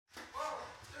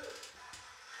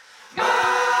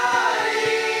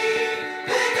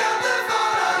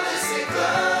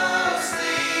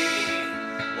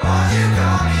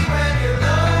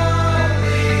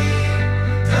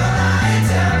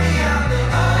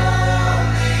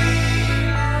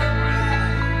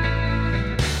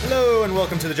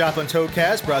to the Joplin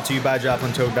Toadcast, brought to you by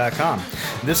JoplinToad.com.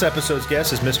 This episode's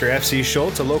guest is Mr. F.C.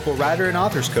 Schultz, a local writer and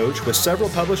authors coach with several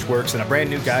published works and a brand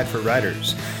new guide for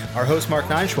writers. Our host, Mark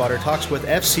Neinschwader, talks with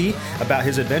F.C. about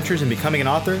his adventures in becoming an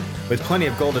author, with plenty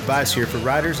of gold advice here for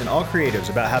writers and all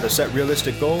creatives about how to set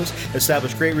realistic goals,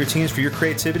 establish great routines for your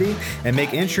creativity, and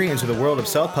make entry into the world of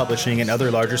self-publishing and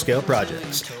other larger-scale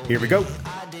projects. Here we go.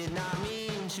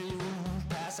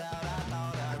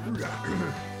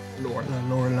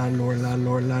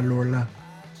 Lorla.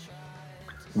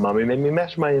 Mommy made me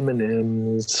mash my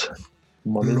M&Ms.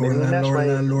 Mommy made me mash my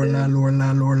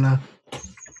Lorla.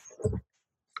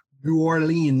 New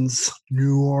Orleans.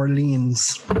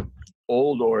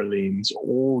 Old Orleans.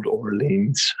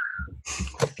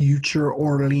 Future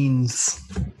Orleans.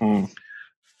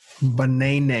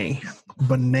 Banana.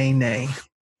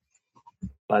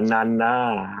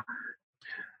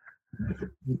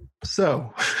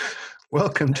 So,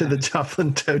 welcome to the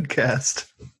Joplin Toadcast.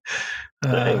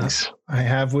 Thanks. I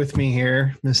have with me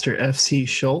here Mr. F.C.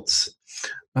 Schultz.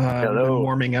 Hello. Been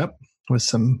warming up with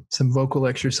some vocal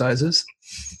exercises,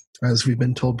 as we've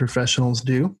been told professionals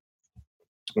do.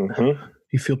 Mm-hmm.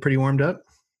 You feel pretty warmed up?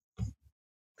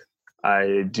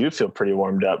 I do feel pretty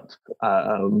warmed up.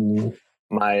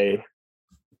 My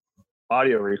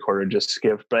audio recorder just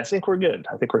skipped, but I think we're good.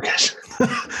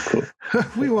 Cool.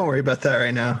 We won't worry about that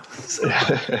right now.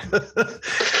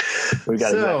 We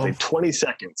got exactly 20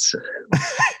 seconds.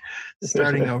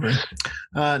 Starting over.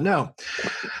 No.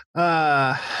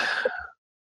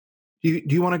 Do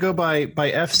you want to go by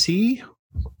FC,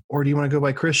 or do you want to go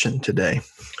by Christian today?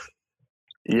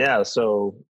 Yeah,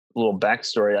 so a little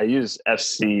backstory. I use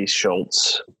FC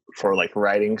Schultz for like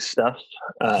writing stuff.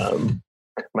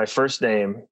 My first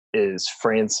name is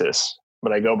Francis,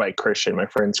 but I go by Christian. My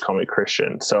friends call me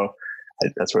Christian. So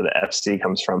that's where the FC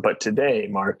comes from. But today,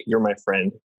 Mark, you're my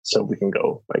friend, so we can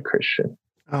go by Christian.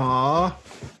 Aw.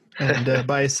 And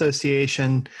by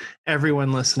association,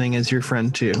 everyone listening is your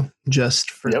friend too,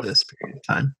 just for this period of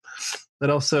time. That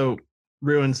also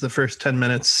ruins the first 10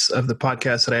 minutes of the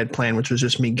podcast that I had planned, which was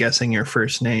just me guessing your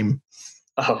first name.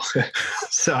 Oh.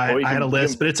 So I had a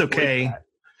list, but it's okay.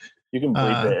 You can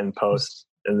bleep it in post.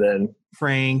 And then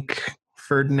Frank,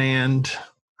 Ferdinand.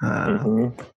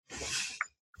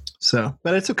 So,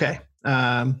 but it's okay.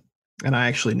 And I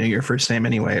actually knew your first name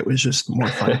anyway. It was just more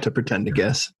fun to pretend to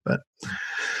guess. But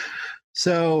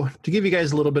so to give you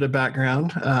guys a little bit of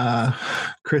background,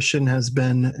 Christian has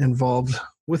been involved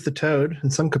with the Toad in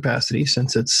some capacity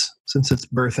since its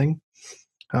birthing.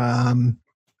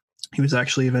 He was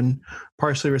actually even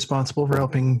partially responsible for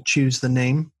helping choose the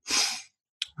name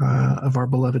of our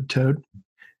beloved Toad.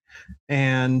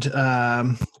 And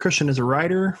Christian is a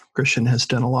writer. Christian has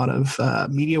done a lot of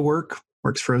media work,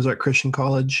 works for Ozark Christian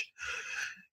College.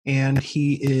 And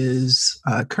he is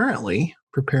currently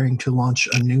preparing to launch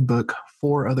a new book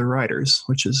for other writers,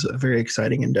 which is a very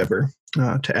exciting endeavor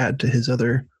to add to his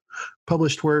other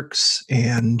published works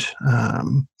and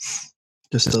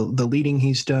just the leading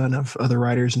he's done of other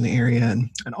writers in the area and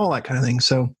all that kind of thing.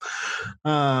 So,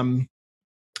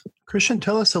 Christian,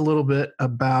 tell us a little bit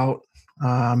about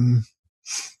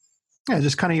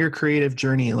just kind of your creative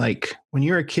journey. Like when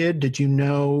you were a kid, did you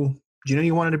know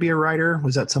you wanted to be a writer?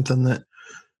 Was that something that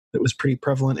was pretty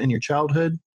prevalent in your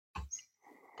childhood?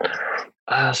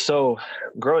 So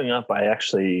growing up, I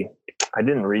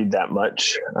didn't read that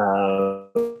much.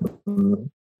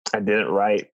 I didn't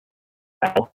write.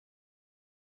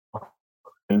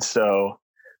 And so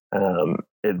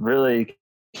it really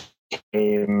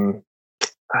came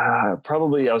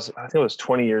probably I think I was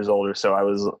 20 years old or so. I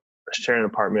was sharing an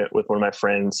apartment with one of my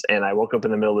friends, and I woke up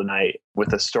in the middle of the night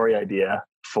with a story idea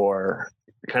for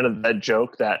kind of that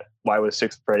joke that why was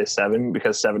 6 afraid of 7?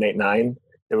 Because 7, 8, 9.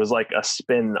 It was like a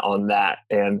spin on that.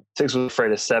 And 6 was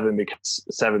afraid of 7 because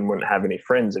 7 wouldn't have any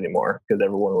friends anymore because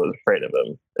everyone was afraid of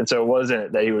him. And so it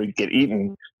wasn't that he would get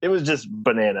eaten. It was just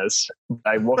bananas.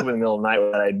 I woke up in the middle of the night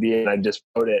with that idea, and I just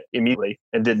wrote it immediately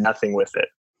and did nothing with it.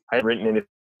 I hadn't written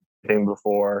anything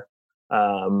before.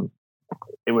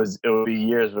 It would be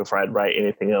years before I'd write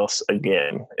anything else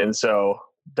again. And so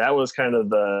that was kind of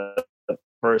the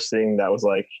first thing that was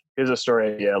like, here's a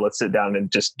story idea. Let's sit down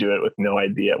and just do it with no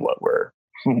idea what we're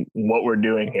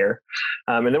doing here.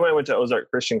 And then when I went to Ozark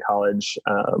Christian College,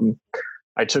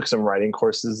 I took some writing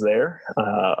courses there,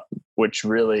 which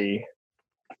really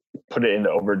put it into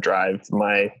overdrive,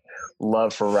 my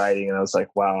love for writing. And I was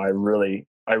like, wow, I really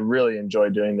enjoy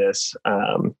doing this.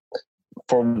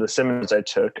 For the seminars I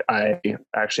took, I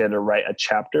actually had to write a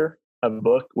chapter of a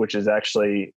book, which is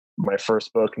actually my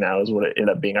first book now, is what it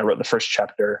ended up being. I wrote the first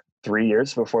chapter 3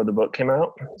 years before the book came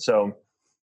out. So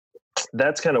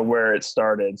that's kind of where it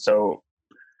started. So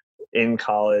in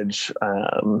college.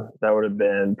 That would have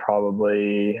been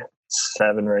probably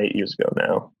 7 or 8 years ago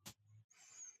now.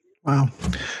 Wow.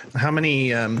 How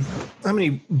many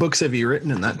books have you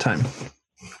written in that time?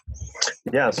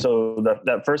 Yeah. So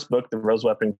that first book, The Rose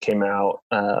Weapon, came out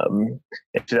in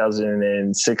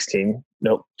 2016.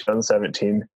 Nope,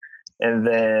 2017. And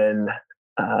then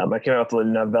I came out with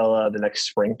the novella the next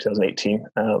spring, 2018,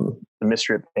 The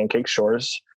Mystery of Pancake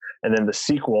Shores. And then the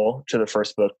sequel to the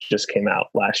first book just came out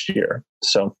last year.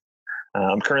 So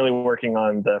I'm currently working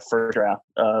on the first draft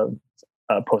of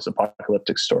a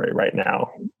post-apocalyptic story right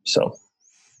now. So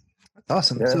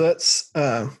awesome. Yeah. So that's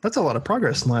a lot of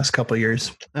progress in the last couple of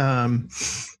years. And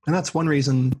that's one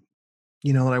reason,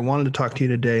 that I wanted to talk to you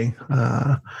today,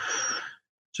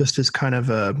 just as kind of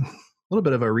a little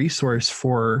bit of a resource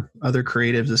for other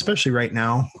creatives, especially right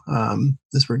now,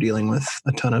 as we're dealing with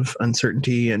a ton of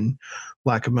uncertainty and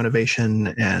lack of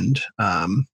motivation, and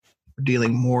we're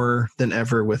dealing more than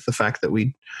ever with the fact that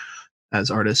we, as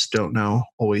artists, don't know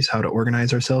always how to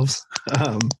organize ourselves.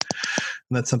 And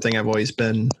that's something I've always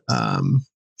been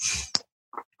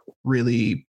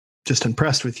really just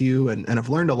impressed with you, and I've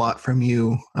learned a lot from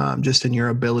you, just in your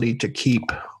ability to keep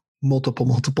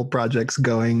multiple projects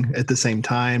going at the same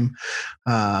time,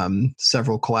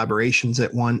 several collaborations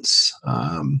at once,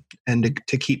 and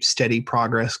to keep steady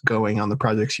progress going on the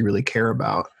projects you really care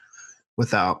about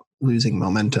without losing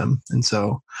momentum. And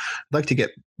so I'd like to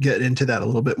get into that a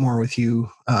little bit more with you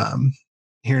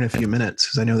here in a few minutes,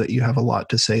 because I know that you have a lot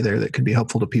to say there that could be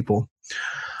helpful to people.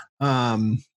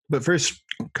 But first,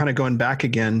 kind of going back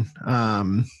again,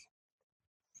 tell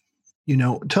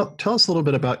us a little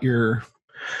bit about your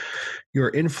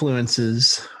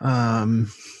influences.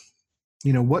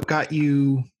 What got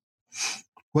you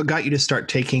to start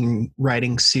taking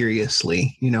writing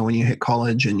seriously, when you hit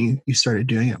college and you started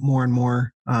doing it more and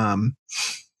more?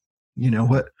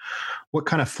 What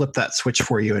kind of flipped that switch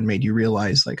for you and made you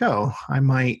realize, like, oh, I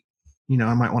might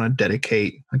want to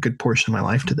dedicate a good portion of my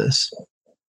life to this?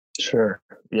 Sure.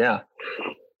 Yeah.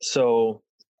 So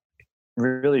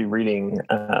really reading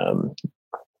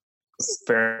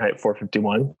Fahrenheit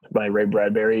 451 by Ray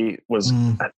Bradbury was,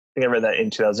 I think I read that in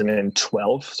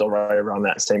 2012. So right around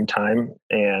that same time,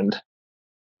 and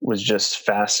was just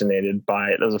fascinated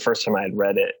by it. That was the first time I had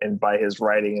read it, and by his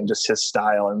writing and just his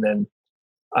style. And then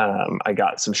I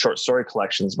got some short story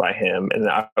collections by him. And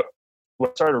when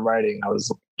I started writing, I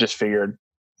was just figured,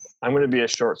 I'm going to be a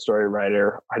short story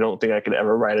writer. I don't think I could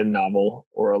ever write a novel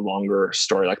or a longer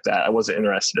story like that. I wasn't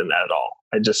interested in that at all.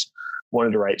 I just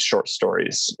wanted to write short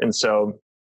stories. And so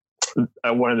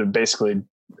I wanted to basically,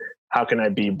 how can I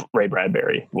be Ray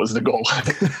Bradbury was the goal.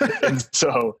 And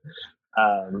so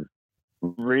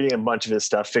reading a bunch of his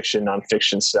stuff, fiction,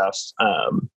 nonfiction stuff,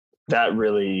 that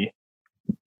really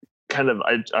kind of,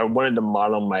 I wanted to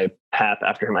model my path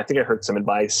after him. I think I heard some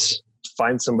advice: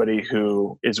 find somebody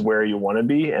who is where you want to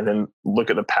be, and then look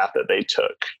at the path that they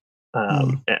took,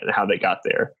 and how they got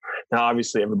there. Now,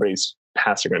 obviously everybody's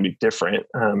paths are going to be different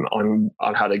on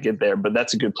how to get there, but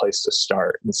that's a good place to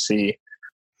start and see,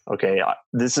 okay,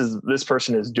 this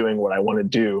person is doing what I want to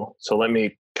do. So let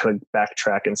me kind of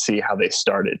backtrack and see how they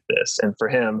started this. And for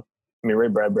him, Ray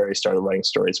Bradbury started writing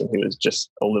stories when he was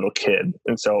just a little kid.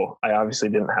 And so I obviously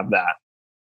didn't have that,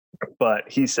 but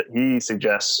he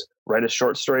suggests write a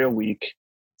short story a week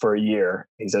for a year.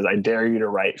 He says, I dare you to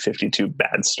write 52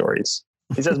 bad stories.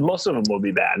 He says most of them will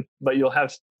be bad, but you'll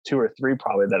have 2 or 3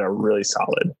 probably that are really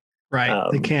solid.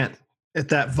 Right. They can't, at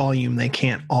that volume, they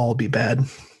can't all be bad.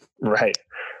 Right.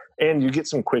 And you get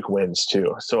some quick wins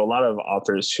too. So a lot of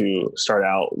authors who start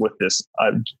out with this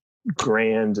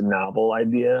grand novel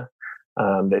idea,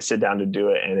 they sit down to do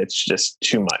it and it's just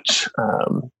too much.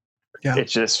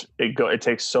 It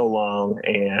takes so long,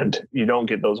 and you don't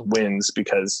get those wins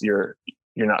because you're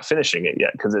not finishing it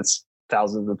yet, because it's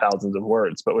thousands and thousands of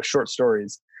words. But with short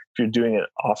stories, if you're doing it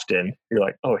often, you're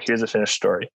like, oh, here's a finished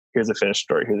story. Here's a finished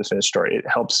story. Here's a finished story. It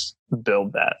helps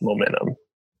build that momentum.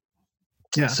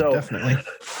 Yeah, so definitely.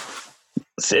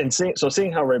 So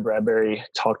seeing how Ray Bradbury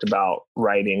talked about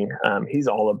writing, he's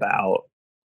all about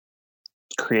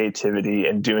creativity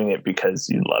and doing it because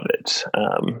you love it.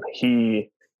 He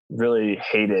really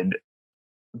hated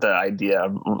the idea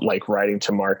of like writing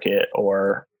to market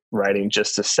or writing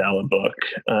just to sell a book.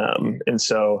 And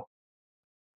so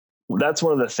that's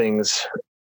one of the things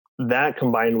that,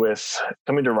 combined with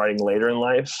coming to writing later in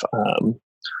life,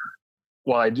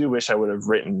 while I do wish I would have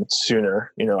written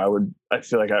sooner, I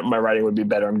feel like my writing would be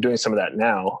better. I'm doing some of that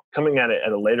now. Coming at it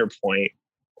at a later point,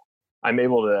 I'm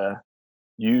able to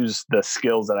use the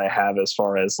skills that I have as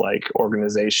far as like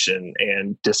organization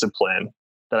and discipline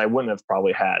that I wouldn't have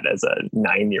probably had as a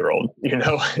 9-year-old,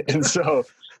 And so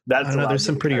that's, I know there's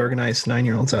some pretty organized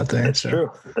 9-year-olds out there. That's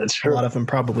true. That's true. A lot of them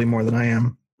probably more than I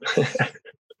am.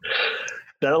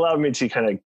 That allowed me to kind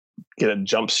of get a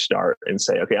jump start and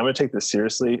say, okay, I'm going to take this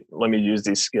seriously. Let me use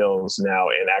these skills now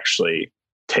and actually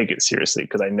take it seriously,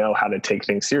 because I know how to take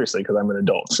things seriously because I'm an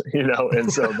adult,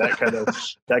 And so that kind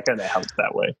of helped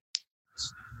that way.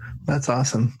 That's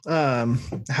awesome.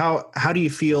 How do you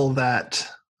feel that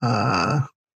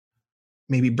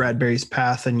maybe Bradbury's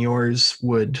path and yours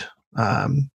would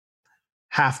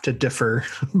have to differ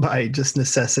by just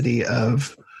necessity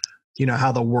of,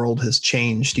 how the world has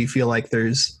changed? Do you feel like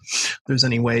there's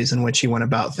any ways in which you went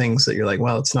about things that you're like,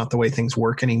 well, it's not the way things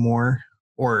work anymore?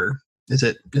 Or is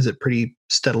it pretty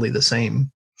steadily the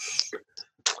same?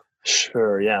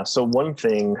 Sure. Yeah. So one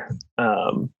thing,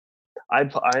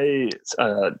 I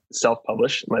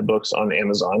self-published my books on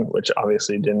Amazon, which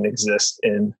obviously didn't exist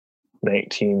in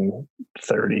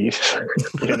 1930.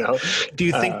 Do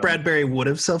you think Bradbury would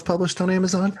have self-published on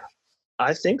Amazon?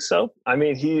 I think so. I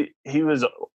mean, he was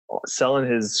selling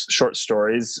his short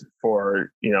stories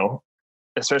for,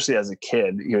 especially as a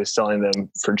kid, he was selling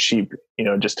them for cheap,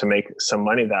 just to make some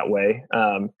money that way.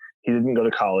 He didn't go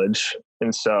to college.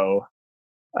 And so,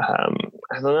 I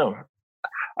don't know.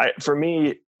 For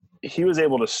me, he was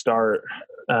able to start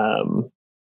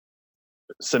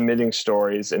submitting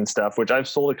stories and stuff, which I've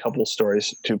sold a couple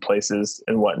stories to places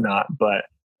and whatnot. But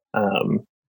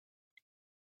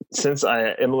since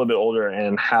I am a little bit older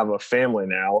and have a family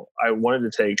now, one of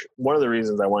the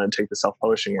reasons I wanted to take the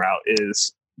self-publishing route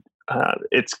is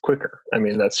it's quicker. I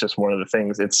mean, that's just one of the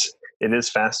things. It is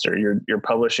faster. You're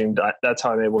publishing. That's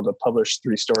how I'm able to publish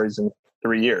 3 stories in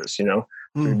 3 years, 3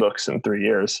 books in 3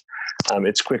 years.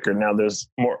 It's quicker. Now there's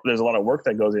a lot of work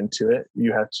that goes into it.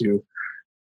 You have to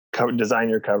design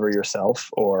your cover yourself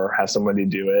or have somebody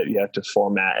do it. You have to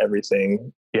format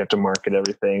everything. You have to market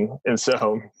everything. And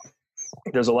so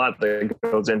there's a lot that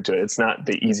goes into it. It's not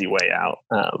the easy way out,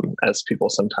 as people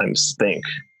sometimes think.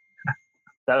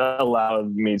 That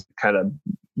allowed me to kind of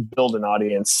build an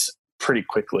audience pretty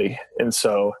quickly. And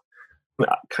so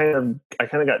I kind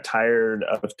of got tired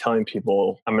of telling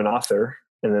people I'm an author.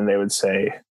 And then they would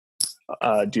say,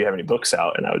 do you have any books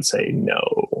out? And I would say,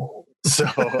 no. So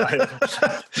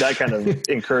that kind of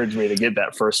encouraged me to get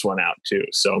that first one out too.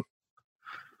 So.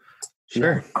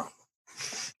 Sure.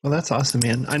 Well, that's awesome,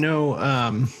 man. I know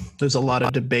there's a lot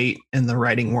of debate in the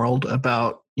writing world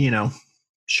about,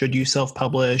 should you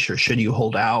self-publish or should you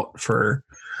hold out for,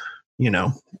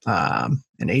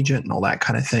 an agent and all that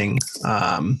kind of thing.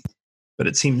 But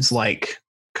it seems like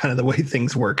kind of the way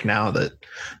things work now that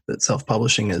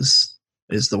self-publishing is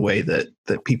the way that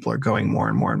people are going more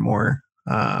and more and more.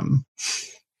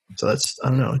 So that's, I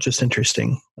don't know, just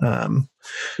interesting. Do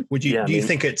you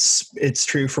think it's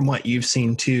true from what you've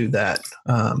seen too, that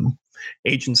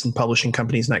agents and publishing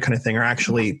companies and that kind of thing are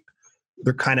actually,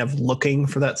 they're kind of looking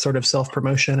for that sort of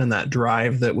self-promotion and that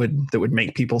drive that would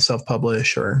make people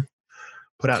self-publish or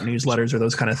put out newsletters or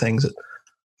those kind of things?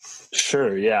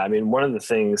 Sure. Yeah. I mean, one of the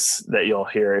things that you'll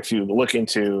hear if you look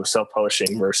into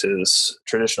self-publishing versus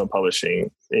traditional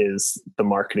publishing is the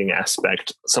marketing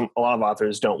aspect. A lot of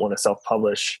authors don't want to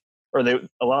self-publish, or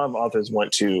a lot of authors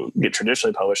want to get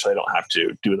traditionally published so they don't have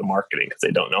to do the marketing because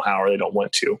they don't know how or they don't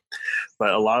want to.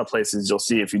 But a lot of places you'll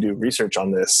see, if you do research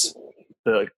on this,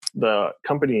 the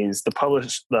companies, the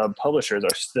publishers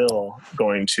are still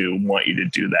going to want you to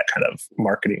do that kind of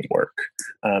marketing work.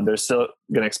 They're still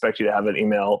going to expect you to have an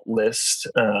email list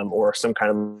or some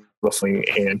kind of a thing,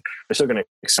 and they're still going to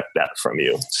expect that from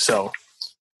you. So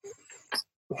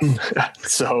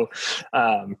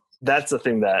that's the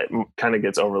thing that kind of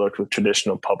gets overlooked with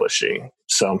traditional publishing.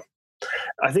 So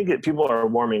I think people are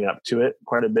warming up to it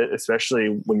quite a bit, especially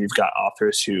when you've got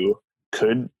authors who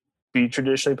could be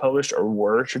traditionally published or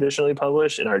were traditionally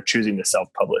published and are choosing to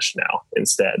self-publish now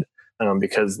instead,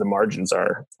 because the margins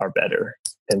are better.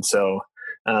 And so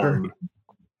I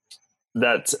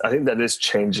think that is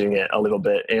changing it a little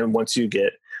bit. And once you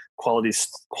get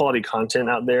quality content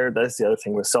out there, that's the other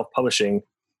thing with self-publishing.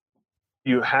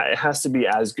 It has to be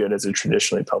as good as a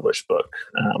traditionally published book.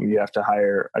 You have to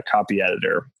hire a copy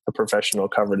editor, a professional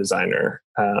cover designer.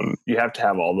 You have to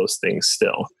have all those things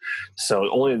still. So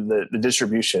only the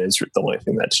distribution is the only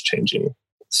thing that's changing.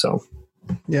 So,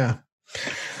 yeah.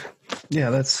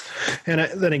 That's, and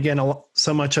then again,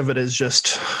 so much of it is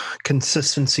just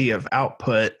consistency of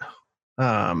output.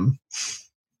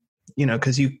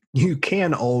 Because you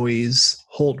can always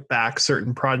hold back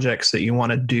certain projects that you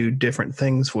want to do different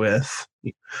things with,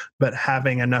 but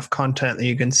having enough content that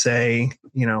you can say,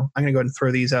 I'm going to go ahead and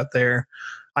throw these out there.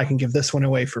 I can give this one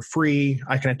away for free.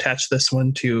 I can attach this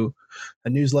one to a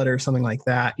newsletter or something like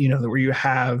that, where you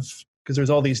have, because there's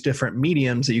all these different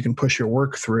mediums that you can push your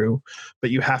work through, but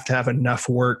you have to have enough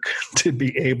work to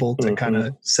be able to kind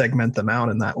of segment them out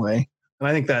in that way. And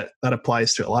I think that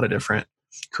applies to a lot of different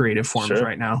creative forms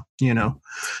right now,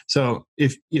 So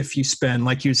if you spend,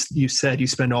 like you said, you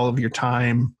spend all of your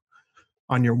time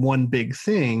on your one big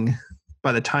thing,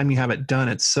 by the time you have it done,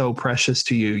 it's so precious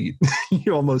to you,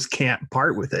 you almost can't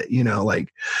part with it,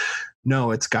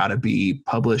 no, it's got to be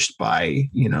published by,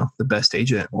 the best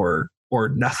agent or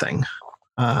nothing.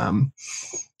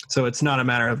 So it's not a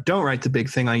matter of don't write the big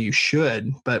thing, like you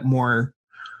should, but more,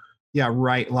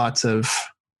 create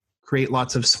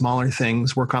lots of smaller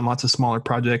things, work on lots of smaller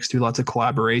projects, do lots of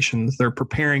collaborations. They're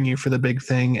preparing you for the big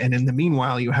thing. And in the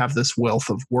meanwhile, you have this wealth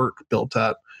of work built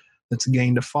up that's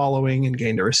gained a following and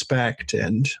gained a respect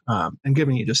and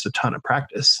giving you just a ton of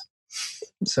practice.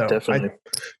 So definitely.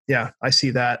 I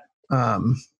see that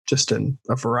just in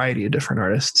a variety of different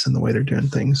artists and the way they're doing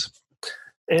things.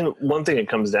 And one thing it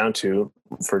comes down to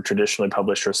for traditionally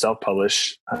published or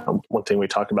self-published, one thing we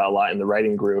talk about a lot in the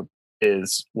writing group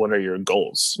is what are your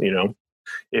goals?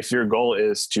 If your goal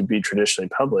is to be traditionally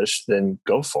published, then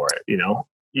go for it.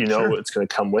 Sure. It's going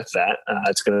to come with that.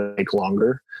 It's going to take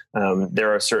longer.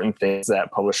 There are certain things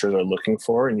that publishers are looking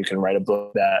for, and you can write a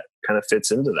book that kind of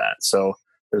fits into that. So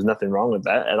there's nothing wrong with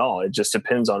that at all. It just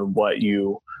depends on what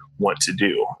you want to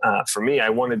do. For me, I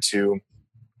wanted to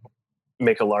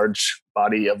make a large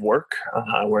body of work.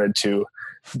 I wanted to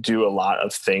do a lot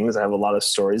of things. I have a lot of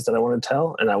stories that I want to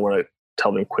tell, and I want to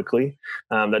tell them quickly.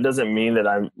 That doesn't mean that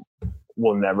I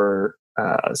will never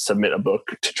submit a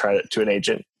book to an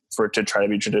agent to try to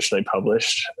be traditionally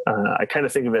published. I kind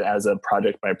of think of it as a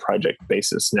project by project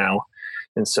basis now.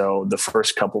 And so the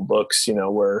first couple books,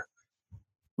 were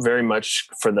very much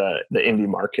for the indie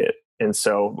market. And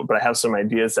so, but I have some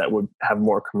ideas that would have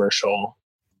more commercial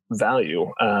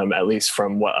value, at least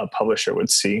from what a publisher would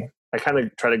see. I kind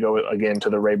of try to go again to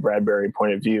the Ray Bradbury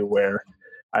point of view, where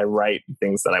I write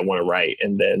things that I want to write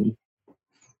and then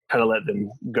kind of let them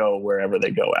go wherever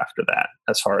they go after that,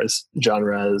 as far as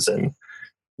genres and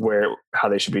how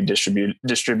they should be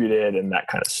distributed and that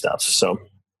kind of stuff. So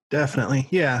definitely.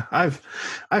 Yeah. I've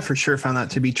for sure found that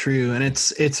to be true. And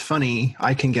it's funny.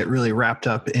 I can get really wrapped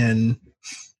up in,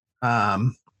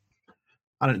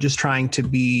 just trying to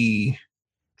be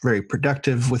very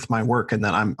productive with my work, and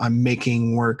then I'm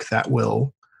making work that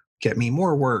will get me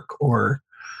more work or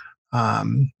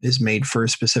is made for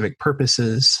specific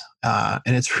purposes.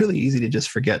 And it's really easy to just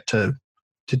forget to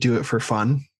do it for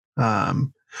fun.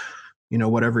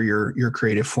 Whatever your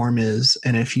creative form is.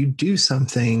 And if you do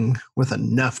something with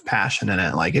enough passion in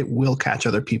it, like it will catch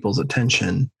other people's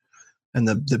attention. And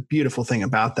the beautiful thing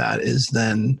about that is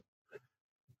then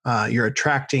you're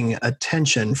attracting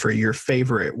attention for your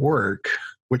favorite work,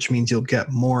 which means you'll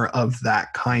get more of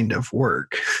that kind of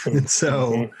work. And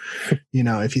so,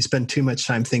 if you spend too much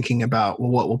time thinking about,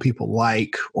 well, what will people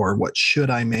like, or what should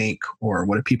I make, or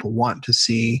what do people want to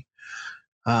see,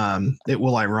 it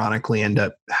will ironically end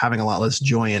up having a lot less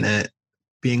joy in it,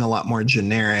 being a lot more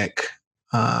generic,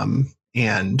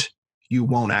 and you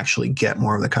won't actually get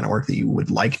more of the kind of work that you would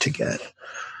like to get.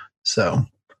 So,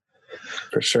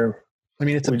 for sure. I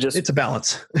mean, it's a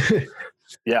balance.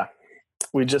 Yeah.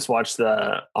 We just watched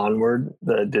the Onward,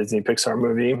 the Disney Pixar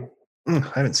movie. I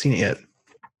haven't seen it yet.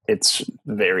 It's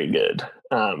very good.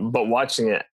 But watching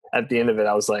it, at the end of it,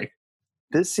 I was like,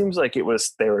 this seems like it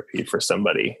was therapy for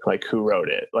somebody, like who wrote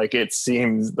it. Like it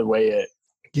seems the way it.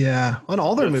 Yeah. And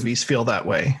all their movies feel that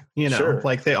way, Sure.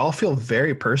 Like they all feel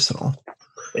very personal.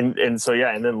 And so,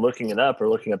 yeah. And then looking it up or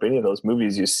looking up any of those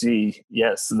movies, you see,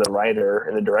 yes, the writer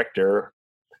and the director,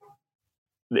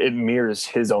 it mirrors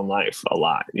his own life a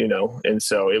lot, and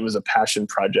so it was a passion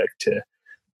project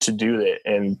to do it,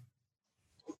 and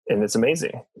it's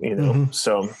amazing,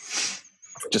 So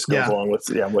just goes along with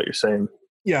what you're saying.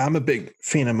 Yeah, I'm a big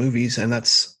fan of movies, and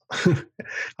that's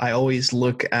I always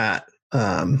look at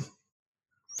some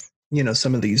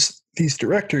of these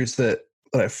directors that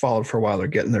I've followed for a while. They're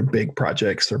getting their big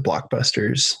projects, their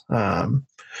blockbusters,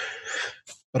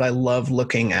 but I love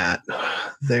looking at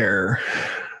their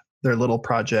little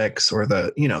projects, or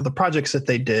the projects that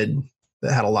they did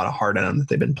that had a lot of heart in them that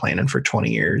they've been planning for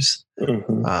 20 years.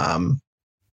 Mm-hmm.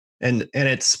 And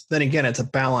it's a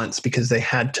balance, because they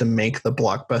had to make the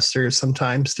blockbusters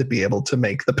sometimes to be able to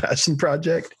make the passion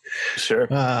project. Sure.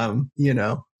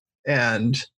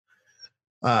 And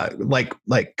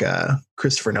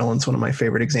Christopher Nolan's one of my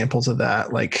favorite examples of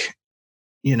that. Like,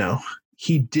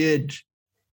 he did,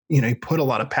 he put a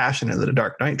lot of passion into the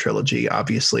Dark Knight trilogy,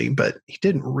 obviously, but he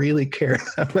didn't really care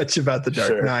that much about the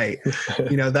Dark Knight.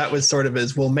 That was sort of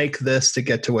his, we'll make this to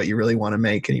get to what you really want to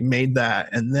make. And he made that.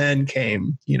 And then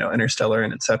came, Interstellar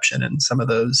and Inception and some of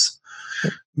those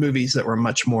movies that were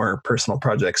much more personal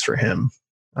projects for him.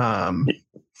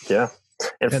 Yeah.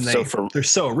 And they're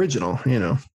so original,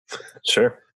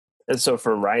 Sure. And so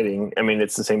for writing, I mean,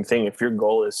 it's the same thing. If your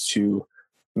goal is to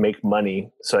make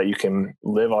money so that you can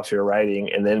live off your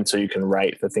writing, and then so you can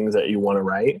write the things that you want to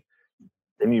write,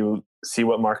 then you see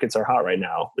what markets are hot right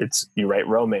now. You write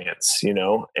romance,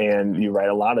 and you write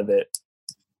a lot of it,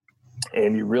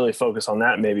 and you really focus on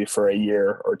that maybe for a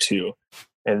year or two.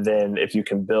 And then if you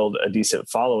can build a decent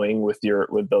following with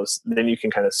those, then you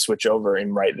can kind of switch over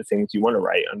and write the things you want to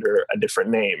write under a different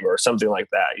name or something like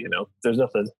that. There's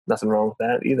nothing wrong with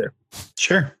that either.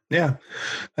 Sure. Yeah.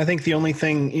 I think the only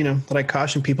thing, that I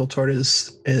caution people toward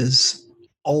is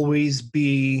always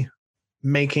be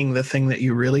making the thing that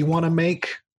you really want to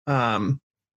make. It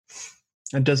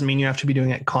doesn't mean you have to be doing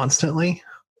it constantly,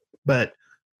 but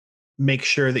make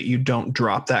sure that you don't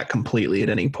drop that completely at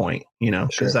any point,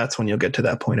 because that's when you'll get to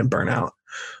that point of burnout.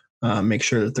 Make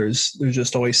sure that there's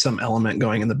just always some element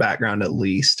going in the background, at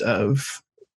least, of,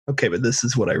 okay, but this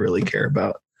is what I really care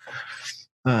about.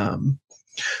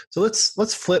 So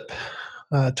let's flip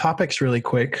topics really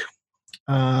quick.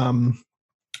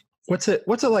 What's it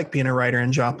like being a writer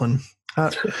in Joplin?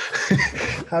 How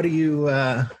does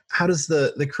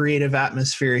the creative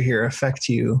atmosphere here affect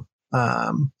you?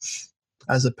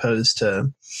 As opposed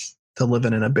to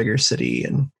living in a bigger city,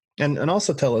 and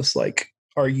also tell us, like,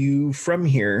 are you from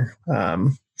here?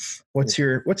 What's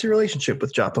your relationship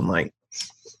with Joplin like?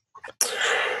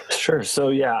 Sure. So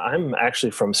yeah, I'm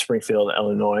actually from Springfield,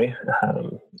 Illinois.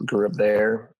 Grew up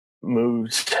there,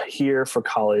 moved here for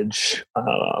college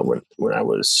when I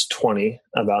was 20,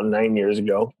 about 9 years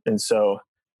ago. And so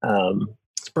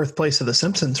it's birthplace of the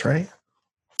Simpsons, right?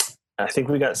 I think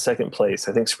we got second place.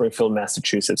 I think Springfield,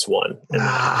 Massachusetts won in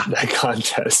that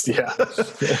contest. Yeah.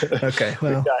 Okay.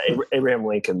 Well, we got Abraham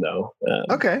Lincoln though.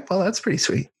 Okay. Well, that's pretty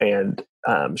sweet. And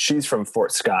she's from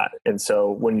Fort Scott. And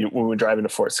so when we drive into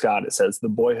Fort Scott, it says the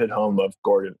boyhood home of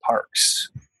Gordon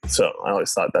Parks. So I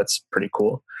always thought that's pretty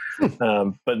cool.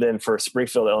 But then for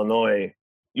Springfield, Illinois,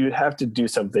 you would have to do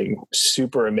something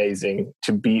super amazing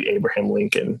to beat Abraham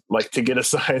Lincoln, like to get a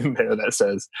sign there that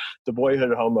says the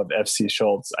boyhood home of FC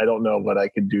Schultz. I don't know what I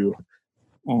could do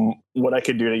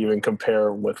to even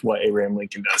compare with what Abraham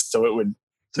Lincoln does. So it would.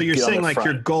 So you're saying like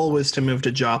your goal was to move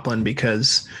to Joplin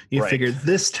because you figured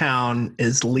this town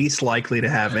is least likely to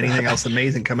have anything else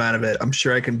amazing come out of it. I'm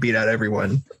sure I can beat out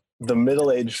everyone. The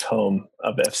middle-aged home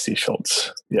of FC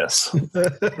Schultz. Yes.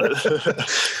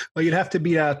 Well, you'd have to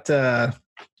beat out,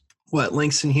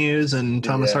 Langston Hughes and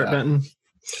Thomas Hart Benton?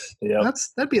 Yeah.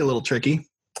 That'd be a little tricky.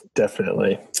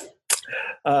 Definitely.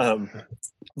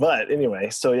 But anyway,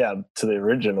 so yeah, to the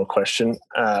original question,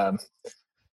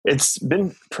 it's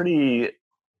been pretty,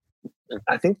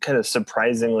 I think, kind of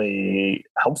surprisingly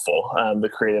helpful. The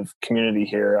creative community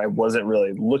here, I wasn't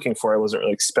really looking for, I wasn't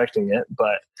really expecting it,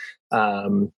 but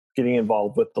getting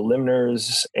involved with the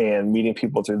Limners and meeting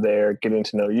people through there, getting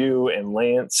to know you and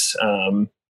Lance,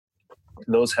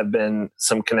 those have been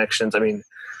some connections. I mean,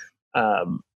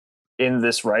 in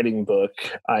this writing book,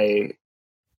 in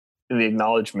the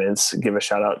acknowledgments, give a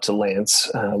shout out to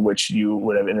Lance, which you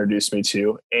would have introduced me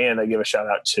to. And I give a shout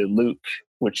out to Luke,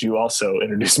 which you also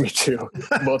introduced me to.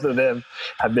 Both of them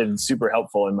have been super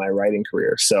helpful in my writing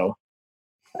career. So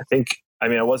I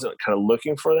wasn't kind of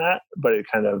looking for that, but it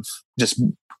kind of just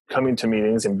coming to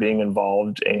meetings and being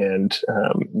involved and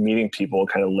meeting people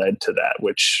kind of led to that,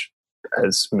 which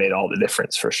has made all the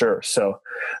difference for sure. So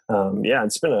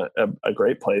it's been a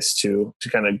great place to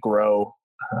kind of grow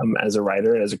as a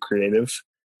writer and as a creative.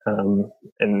 Now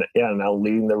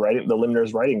leading the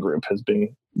Limners writing group has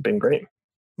been great.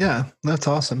 Yeah, that's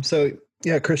awesome. So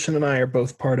yeah, Christian and I are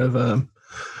both part of a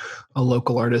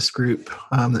local artist group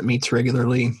that meets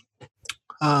regularly.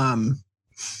 And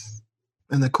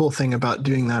the cool thing about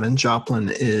doing that in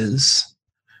Joplin is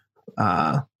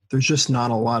there's just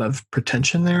not a lot of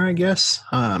pretension there, I guess.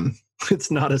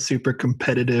 It's not a super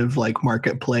competitive like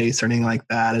marketplace or anything like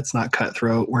that. It's not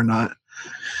cutthroat. We're not.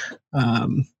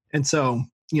 And so,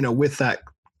 with that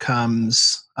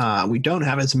comes, we don't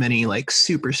have as many like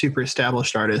super, super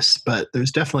established artists, but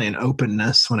there's definitely an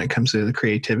openness when it comes to the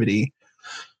creativity.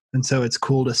 And so it's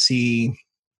cool to see,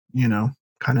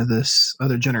 kind of this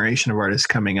other generation of artists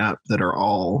coming up that are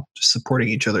all just supporting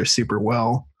each other super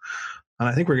well. And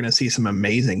I think we're going to see some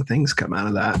amazing things come out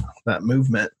of that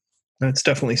movement. And it's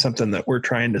definitely something that we're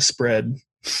trying to spread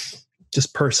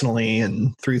just personally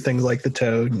and through things like the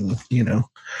Toad and,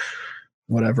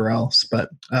 whatever else. But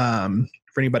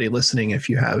for anybody listening, if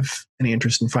you have any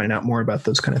interest in finding out more about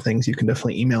those kind of things, you can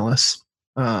definitely email us.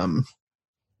 But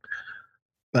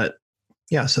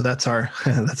yeah, so that's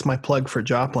that's my plug for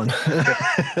Joplin.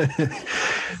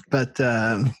 But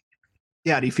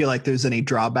yeah, do you feel like there's any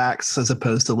drawbacks as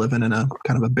opposed to living in a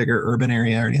kind of a bigger urban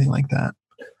area or anything like that?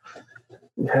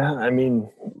 Yeah, I mean,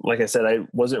 like I said, I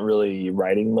wasn't really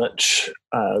writing much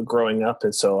growing up,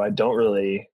 and so I don't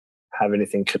really have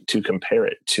anything to compare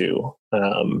it to.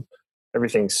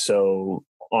 Everything's so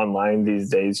online these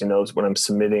days, when I'm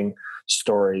submitting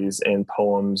stories and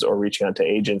poems or reaching out to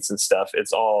agents and stuff,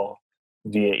 it's all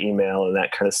via email and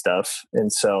that kind of stuff.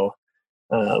 And so,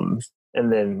 and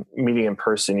then meeting in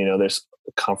person, there's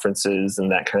conferences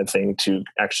and that kind of thing to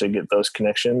actually get those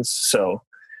connections. So,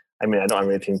 I mean, I don't have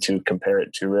anything to compare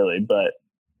it to really, but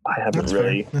I haven't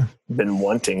been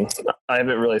wanting. I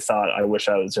haven't really thought I wish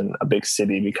I was in a big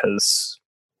city because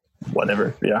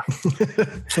whatever. Yeah.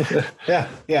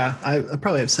 Yeah. I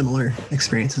probably have similar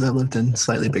experiences. I've lived in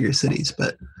slightly bigger cities,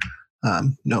 but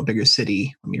no bigger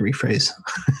city. Let me rephrase.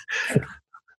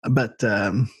 But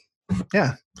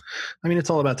yeah, I mean, it's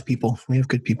all about the people. We have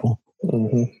good people.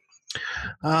 Mm-hmm.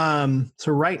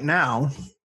 So right now,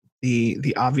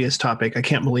 the obvious topic, I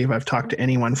can't believe I've talked to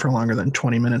anyone for longer than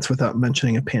 20 minutes without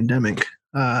mentioning a pandemic.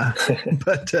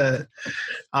 But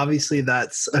obviously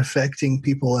that's affecting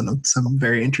people in some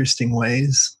very interesting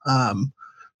ways.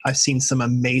 I've seen some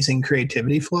amazing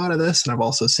creativity flow out of this, and I've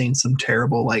also seen some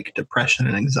terrible like depression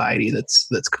and anxiety that's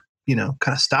kind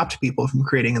of stopped people from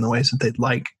creating in the ways that they'd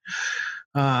like.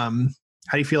 How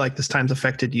do you feel like this time's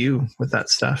affected you with that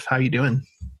stuff? How are you doing?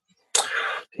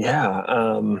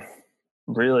 Yeah,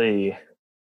 really,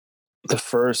 the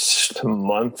first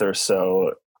month or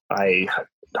so, I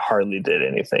hardly did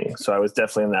anything. So I was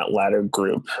definitely in that latter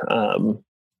group,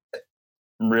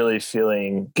 really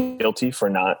feeling guilty for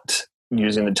not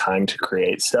using the time to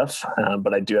create stuff.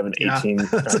 But I do have an 18.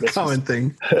 That's a common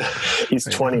thing. He's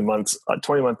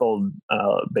 20-month-old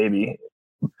baby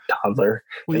toddler.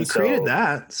 Well, you created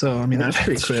that. So, I mean, that's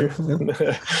pretty quick.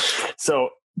 So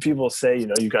people say,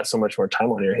 you've got so much more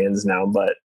time on your hands now,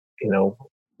 but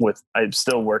I'm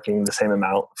still working the same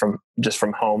amount from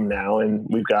home now. And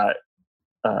we've got,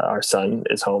 our son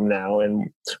is home now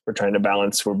and we're trying to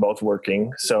balance, we're both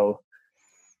working. So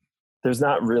there's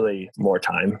not really more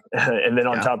time. And then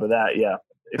on top of that, yeah.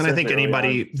 And I think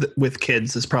anybody with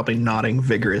kids is probably nodding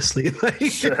vigorously. Like,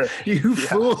 sure. You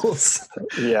fools.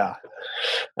 Yeah.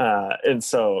 And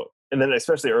then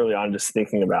especially early on, just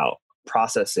thinking about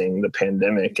processing the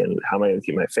pandemic and how am I going to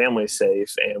keep my family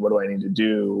safe and what do I need to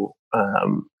do?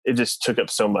 It just took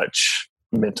up so much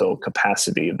mental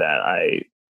capacity that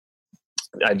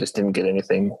I just didn't get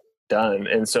anything done.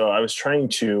 And so I was trying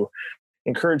to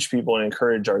encourage people and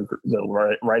encourage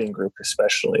the writing group,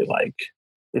 especially, like,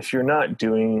 if you're not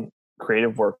doing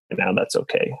creative work right now, that's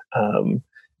okay.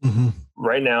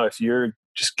 Right now, if you're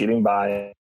just getting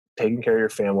by, taking care of your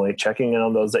family, checking in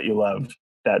on those that you love,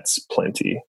 that's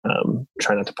plenty.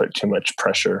 Try not to put too much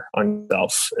pressure on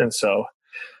yourself. And so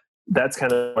that's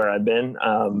kind of where I've been.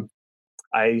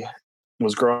 I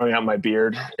was growing out my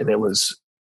beard and it was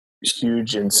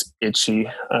huge and itchy.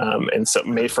 And so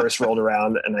May 1st rolled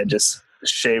around and I just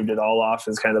shaved it all off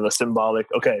as kind of a symbolic,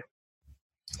 okay,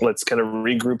 let's kind of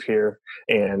regroup here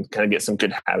and kind of get some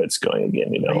good habits going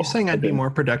again. Are you saying I'd be more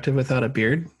productive without a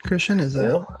beard, Christian? Is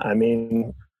that? I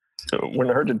mean, it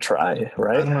wouldn't hurt to try,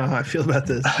 right? I don't know how I feel about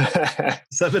this.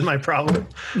 Has that been my problem?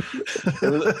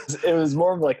 it was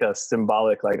more of like a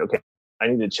symbolic, like, okay, I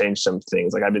need to change some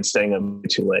things. Like, I've been staying up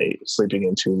too late, sleeping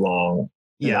in too long,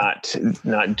 not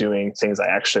doing things I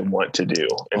actually want to do.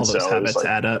 And all those habits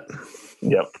add up.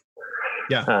 Yep.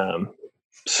 Yeah.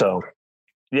 So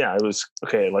yeah, it was,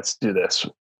 okay, let's do this.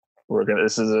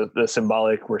 This is the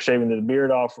symbolic, we're shaving the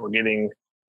beard off. We're getting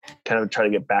kind of try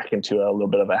to get back into a little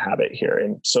bit of a habit here.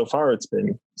 And so far it's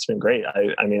been great.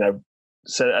 I mean, I've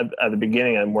said at the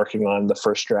beginning, I'm working on the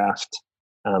first draft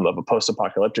of a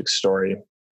post-apocalyptic story.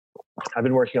 I've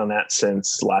been working on that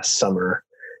since last summer.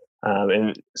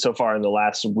 And so far in the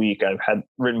last week, I've had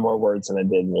written more words than I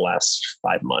did in the last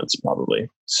 5 months, probably.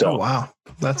 So, oh, wow.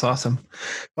 That's awesome.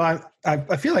 Well,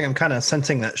 I feel like I'm kind of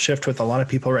sensing that shift with a lot of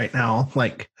people right now.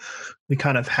 Like, we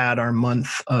kind of had our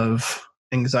month of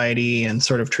anxiety and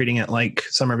sort of treating it like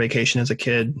summer vacation as a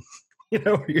kid.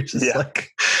 You're just like,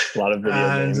 a lot of video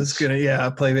games. I'm just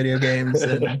gonna, play video games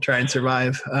and try and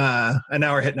survive. And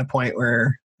now we're hitting a point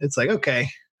where it's like, okay,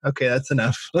 that's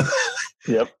enough.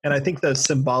 Yep. And I think those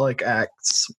symbolic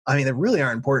acts, I mean, they really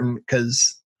are important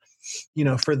because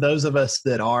for those of us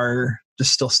that are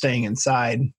just still staying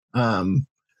inside,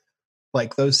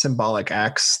 like those symbolic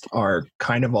acts are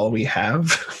kind of all we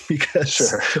have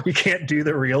because we can't do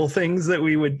the real things that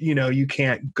we would, you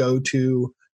can't go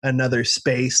to another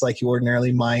space like you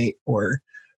ordinarily might or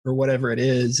whatever it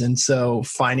is. And so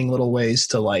finding little ways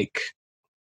to like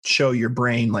show your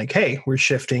brain like, hey, we're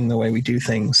shifting the way we do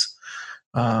things.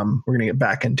 We're going to get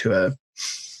back into it.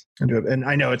 And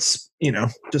I know it's,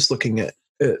 just looking at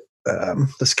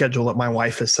the schedule that my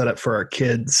wife has set up for our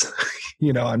kids,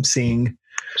 I'm seeing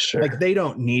like they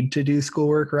don't need to do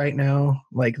schoolwork right now.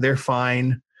 Like they're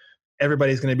fine.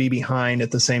 Everybody's going to be behind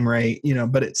at the same rate,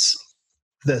 but it's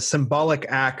the symbolic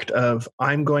act of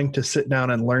I'm going to sit down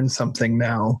and learn something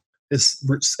now. It's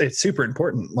super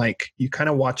important. Like you kind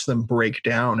of watch them break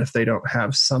down if they don't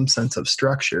have some sense of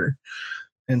structure.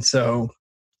 And so,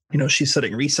 she's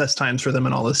setting recess times for them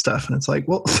and all this stuff. And it's like,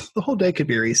 well, the whole day could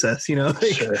be recess,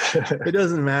 it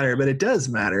doesn't matter, but it does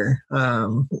matter.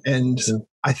 And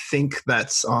I think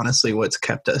that's honestly what's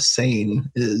kept us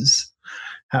sane is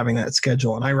having that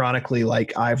schedule. And ironically,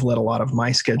 like I've let a lot of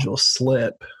my schedule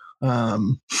slip.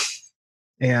 And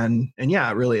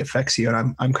yeah, it really affects you.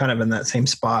 And I'm kind of in that same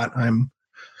spot. I'm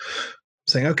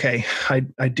saying, okay,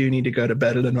 I do need to go to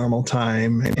bed at a normal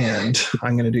time and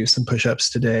I'm going to do some push-ups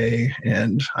today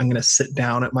and I'm going to sit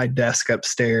down at my desk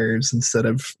upstairs instead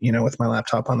of, with my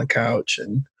laptop on the couch.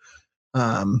 And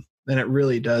it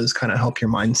really does kind of help your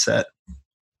mindset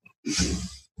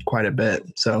quite a bit.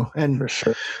 So, and for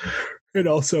sure. And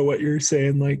also what you're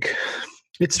saying, like,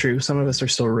 it's true. Some of us are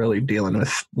still really dealing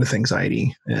with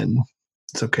anxiety and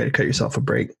it's okay to cut yourself a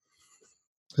break.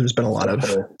 There's been a lot of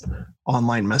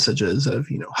online messages of,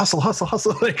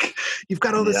 hustle. Like you've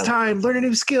got all this time, learn a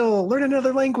new skill, learn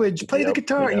another language, play the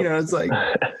guitar. It's like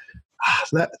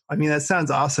that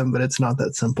sounds awesome, but it's not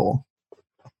that simple.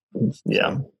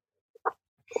 Yeah.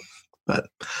 But,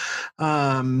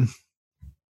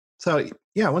 so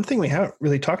yeah, one thing we haven't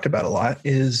really talked about a lot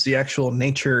is the actual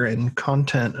nature and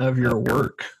content of your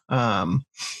work. So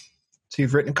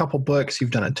you've written a couple books,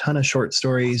 you've done a ton of short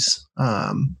stories.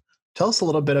 Tell us a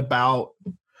little bit about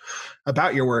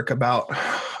your work, about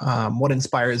what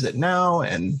inspires it now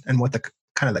and what the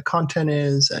kind of the content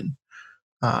is and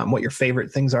what your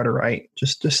favorite things are to write,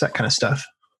 just that kind of stuff.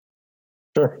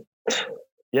 Sure.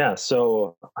 Yeah.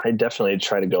 So I definitely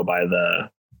try to go by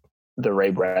the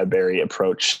Ray Bradbury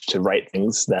approach to write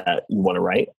things that you want to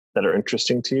write that are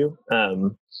interesting to you.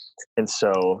 And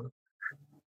so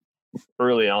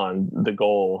early on, the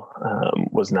goal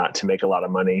was not to make a lot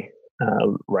of money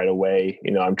right away.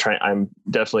 I'm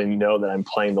definitely know that I'm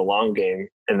playing the long game,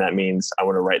 and that means I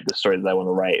want to write the story that I want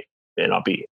to write, and I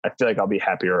feel like I'll be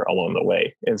happier along the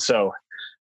way. And so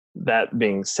that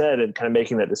being said, and kind of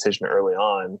making that decision early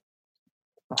on,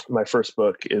 my first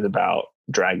book is about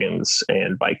dragons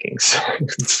and Vikings.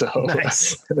 So,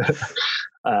 nice.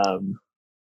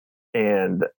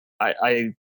 And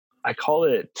I call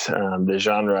it the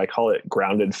genre. I call it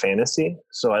grounded fantasy.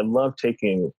 So I love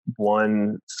taking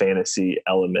one fantasy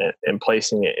element and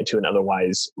placing it into an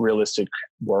otherwise realistic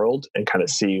world and kind of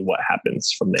see what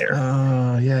happens from there.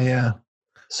 Yeah.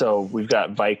 So we've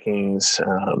got Vikings,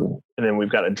 and then we've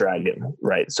got a dragon,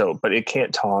 right? So, but it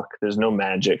can't talk. There's no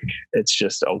magic. It's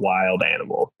just a wild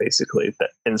animal, basically.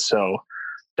 And so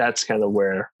that's kind of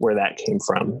where that came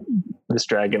from. This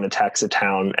dragon attacks a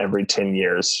town every 10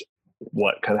 years.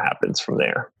 What kind of happens from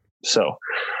there? So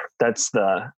that's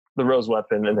the Rose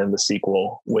Weapon, and then the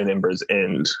sequel, When Embers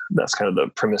End. That's kind of the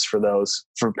premise for those.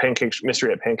 For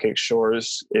Mystery at Pancake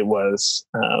Shores, it was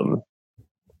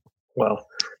well,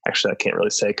 actually I can't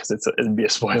really say because it'd be a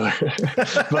spoiler,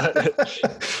 but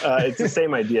it's the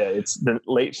same idea. It's the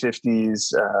late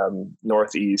 50s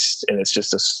Northeast, and it's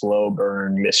just a slow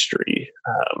burn mystery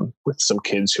with some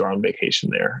kids who are on vacation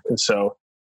there. And so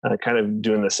kind of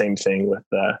doing the same thing with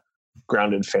the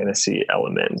grounded fantasy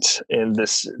element. And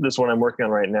this one I'm working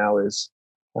on right now is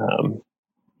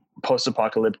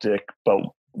post-apocalyptic, but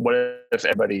what if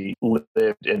everybody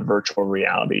lived in virtual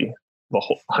reality the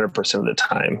whole 100% of the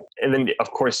time? And then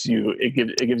of course it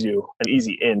gives you an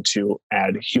easy in to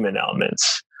add human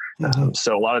elements. Mm-hmm.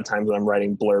 So a lot of times when I'm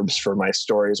writing blurbs for my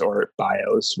stories or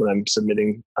bios, when I'm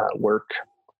submitting work,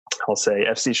 I'll say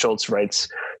FC Schultz writes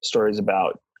stories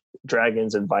about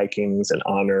dragons and Vikings and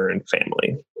honor and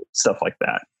family, stuff like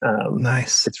that.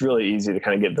 Nice. It's really easy to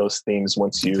kind of get those themes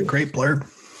once you. It's a great blurb.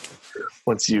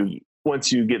 Once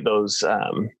you get those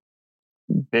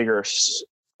bigger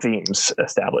themes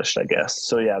established, I guess.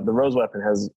 So yeah, the Rose Weapon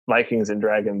has Vikings and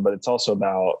dragon, but it's also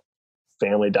about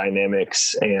family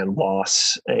dynamics and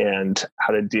loss and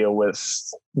how to deal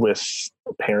with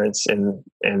parents and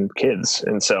kids.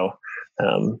 And so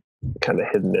kind of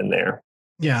hidden in there.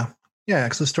 Yeah. Yeah.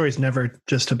 Because the story's never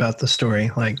just about the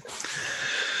story. Like,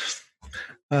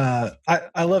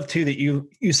 I love too that you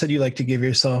said you like to give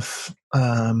yourself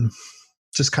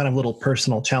just kind of little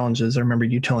personal challenges. I remember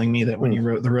you telling me that when you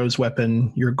wrote The Rose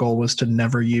Weapon, your goal was to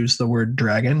never use the word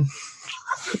dragon.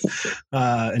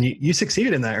 And you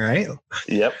succeeded in that, right?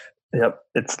 Yep.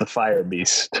 It's the fire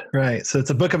beast. Right. So it's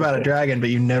a book about a dragon, but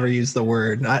you never use the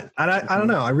word. I don't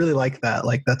know. I really like that.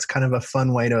 Like, that's kind of a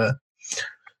fun way to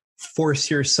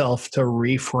force yourself to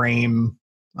reframe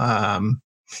a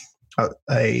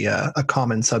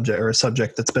common subject, or a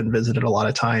subject that's been visited a lot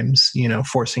of times,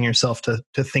 forcing yourself to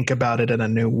think about it in a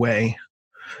new way.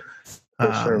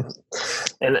 For sure.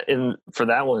 And for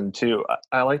that one too,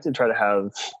 I like to try to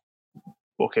have,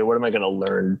 okay, what am I going to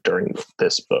learn during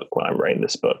this book when I'm writing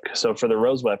this book? So for The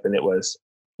Rose Weapon, it was,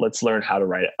 let's learn how to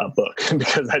write a book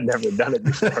because I'd never done it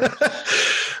before.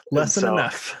 Lesson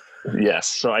enough. Yes.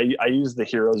 So I use the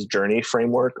hero's journey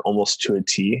framework almost to a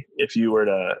T. If you're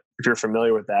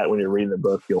familiar with that, when you're reading the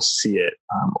book, you'll see it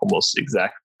almost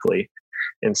exactly.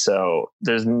 And so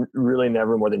there's really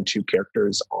never more than 2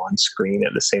 characters on screen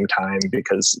at the same time,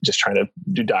 because just trying to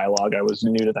do dialogue, I was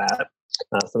new to that.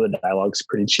 Some of the dialogue's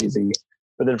pretty cheesy.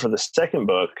 But then for the second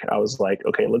book, I was like,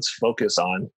 okay, let's focus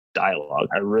on dialogue.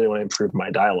 I really want to improve my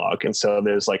dialogue. And so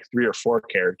there's like 3 or 4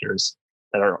 characters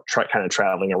that are kind of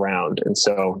traveling around. And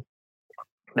so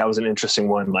that was an interesting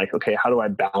one. Like, okay, how do I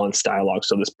balance dialogue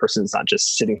so this person's not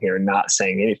just sitting here and not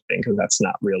saying anything, because that's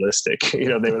not realistic.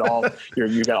 They would all,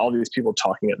 you got all these people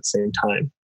talking at the same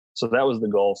time. So that was the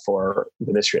goal for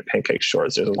The Mystery at Pancake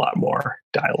Shores. There's a lot more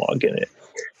dialogue in it.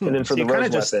 And then for The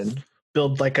Rose Weapon,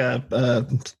 build like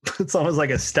it's almost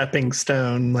like a stepping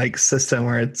stone like system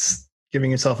where it's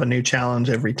giving yourself a new challenge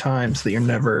every time so that you're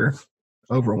never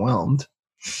overwhelmed.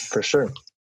 For sure.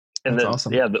 And That's then,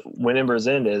 awesome. yeah, the When Embers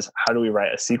End is, how do we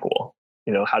write a sequel?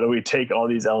 How do we take all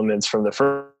these elements from the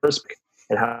first book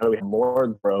and how do we have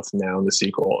more growth now in the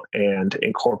sequel and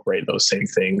incorporate those same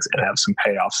things and have some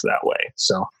payoffs that way?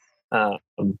 So,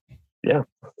 yeah.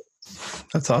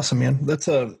 That's awesome, man.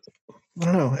 I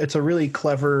don't know. It's a really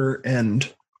clever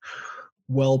and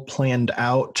well planned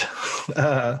out,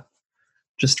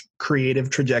 just creative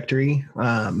trajectory.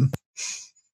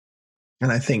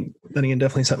 And I think that, again,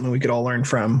 definitely something we could all learn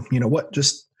from,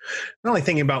 just not only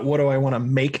thinking about what do I want to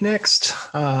make next,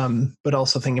 but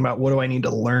also thinking about what do I need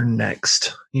to learn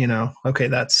next, okay,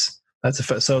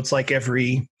 so it's like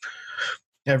every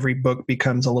book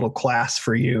becomes a little class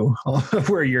for you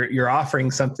where you're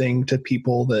offering something to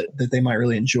people that they might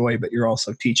really enjoy, but you're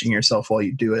also teaching yourself while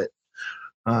you do it.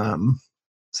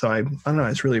 So I don't know. I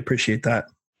just really appreciate that.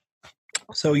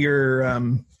 So you're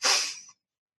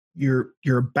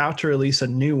about to release a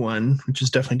new one, which is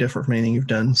definitely different from anything you've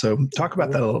done. So talk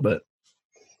about that a little bit.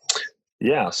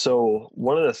 Yeah. So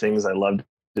one of the things I love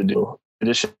to do, in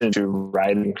addition to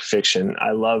writing fiction,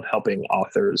 I love helping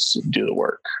authors do the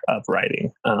work of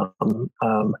writing. I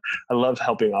love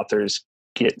helping authors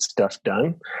get stuff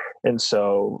done. And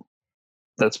so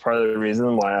that's part of the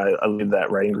reason why I lead that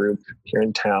writing group here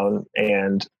in town.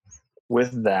 And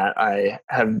with that, I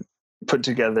have put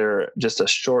together just a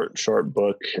short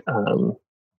book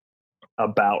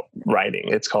about writing.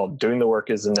 It's called Doing the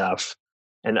Work is Enough,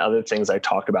 and other things I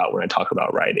talk about when I talk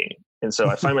about writing. And so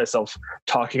I find myself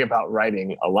talking about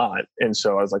writing a lot. And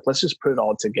so I was like, let's just put it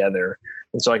all together.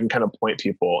 And so I can kind of point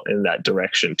people in that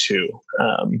direction too.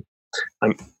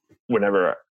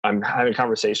 Whenever I'm having a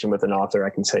conversation with an author,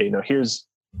 I can say,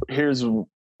 here's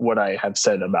what I have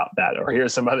said about that, or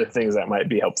here's some other things that might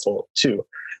be helpful too.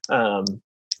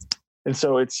 And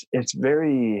so it's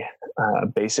very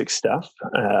basic stuff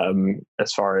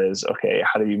as far as, okay,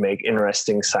 how do you make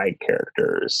interesting side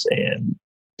characters? And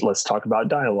let's talk about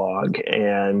dialogue.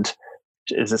 And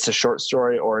is this a short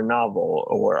story or a novel?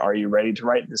 Or are you ready to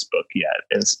write this book yet?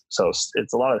 And so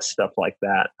it's a lot of stuff like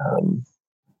that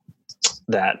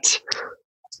that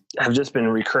have just been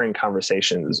recurring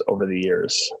conversations over the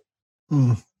years.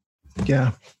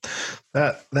 Yeah,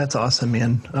 that's awesome,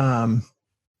 man.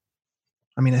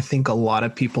 I think a lot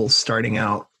of people starting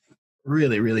out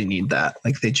really, really need that.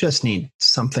 Like, they just need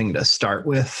something to start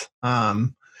with.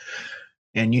 And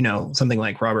something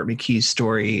like Robert McKee's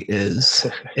story is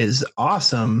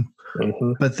awesome,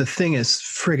 mm-hmm. But the thing is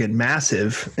friggin'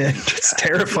 massive and it's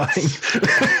terrifying.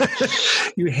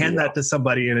 You hand that to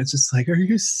somebody and it's just like, are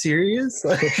you serious?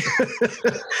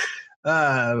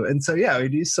 And so, yeah, we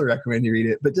do still recommend you read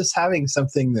it, but just having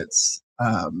something that's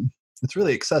it's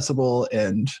really accessible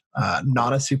and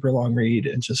not a super long read,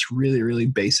 and just really, really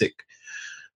basic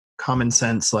common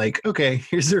sense. Like, okay,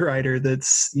 here's a writer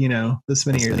that's, this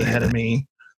many years ahead of me.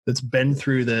 that's been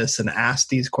through this and asked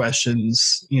these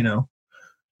questions, you know,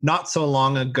 not so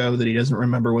long ago that he doesn't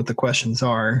remember what the questions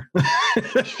are.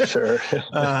 Sure.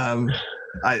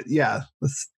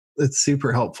 It's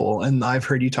super helpful. And I've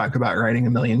heard you talk about writing a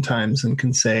million times and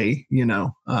can say, you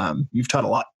know, you've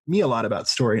taught me a lot about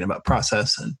story and about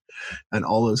process and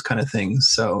all those kind of things.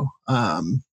 So I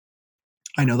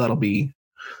know that'll be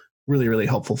really, really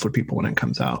helpful for people when it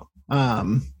comes out.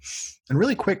 And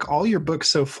really quick, all your books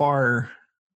so far,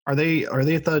 are they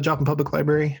at the Joplin Public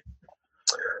Library?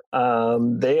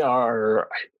 They are.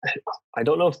 I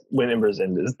don't know if When Embers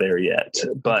End is there yet,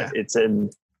 but okay. It's in.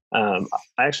 I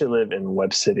actually live in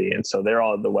Webb City, and so they're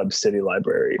all at the Webb City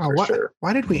Library sure.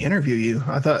 Why did we interview you?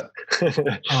 I thought,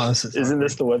 isn't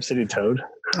this the Webb City Toad?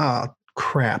 Oh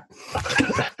crap!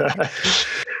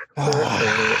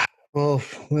 Well,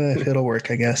 it'll work,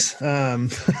 I guess.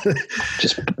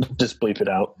 Just bleep it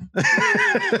out.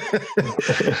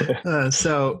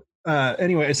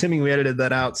 Anyway, assuming we edited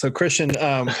that out. So Christian,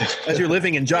 as you're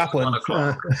living in Joplin,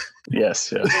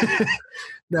 yes.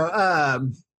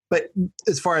 But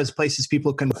as far as places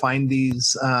people can find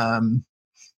these,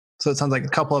 so it sounds like a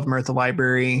couple of them are at the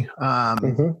library.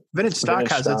 Vintage Stock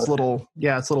has its little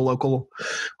local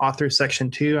author section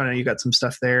too. I know you got some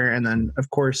stuff there, and then of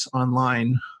course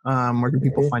online. Where can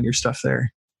people find your stuff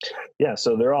there? Yeah,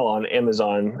 so they're all on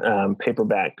Amazon,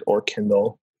 paperback or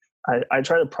Kindle. I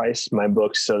try to price my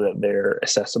books so that they're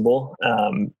accessible.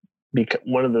 Because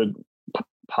one of the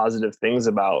positive things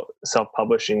about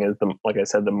self-publishing is, like I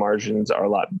said, the margins are a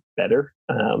lot better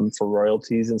for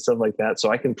royalties and stuff like that.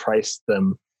 So I can price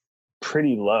them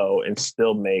pretty low and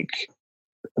still make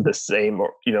the same.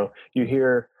 Or you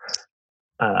hear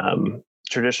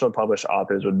traditional published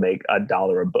authors would make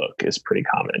 $1 a book is pretty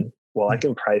common. Well, I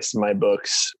can price my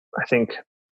books. I think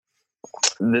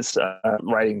this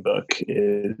writing book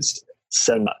is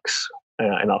 $7,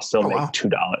 and I'll still make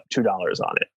 $2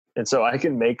 on it. And so I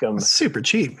can make them super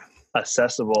cheap,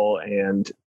 accessible,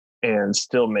 and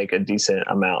still make a decent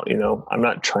amount. I'm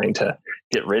not trying to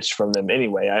get rich from them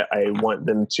anyway. I want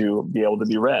them to be able to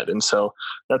be read. And so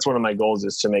that's one of my goals,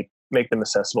 is to make them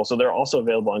accessible. So they're also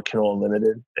available on Kindle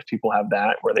Unlimited if people have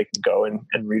that, where they can go and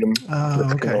read them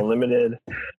with Kindle Unlimited.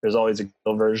 There's always a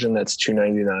Kindle version that's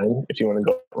 $2.99 if you want to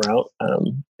go route.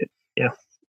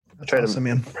 That's awesome,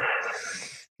 man.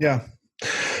 Yeah.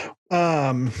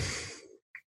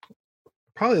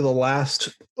 Probably the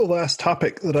last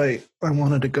topic that I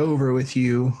wanted to go over with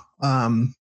you.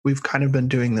 We've kind of been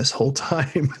doing this whole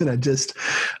time, and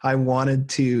I wanted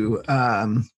to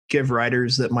give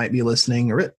writers that might be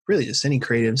listening, or really just any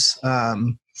creatives,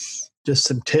 just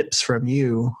some tips from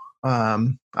you.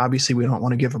 Obviously we don't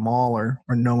want to give them all, or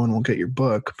no one will get your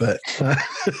book, but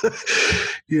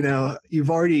you've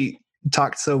already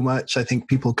talked so much. I think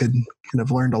people could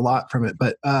have learned a lot from it,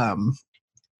 but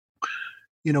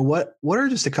what are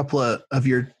just a couple of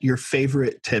your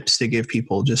favorite tips to give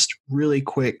people, just really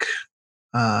quick,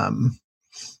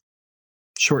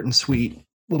 short and sweet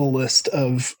little list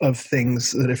of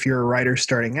things that if you're a writer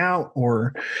starting out,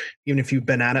 or even if you've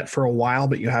been at it for a while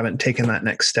but you haven't taken that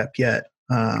next step yet,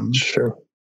 sure,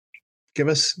 give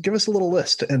us a little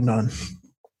list to end on.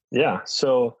 Yeah,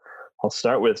 so I'll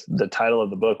start with the title of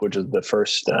the book, which is the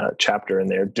first chapter in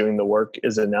there, Doing the Work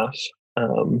is Enough.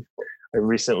 I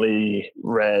recently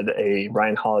read a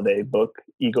Ryan Holiday book,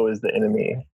 Ego is the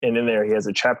Enemy, and in there he has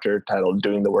a chapter titled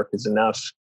Doing the Work is Enough,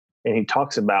 and he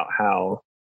talks about how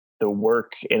the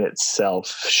work in itself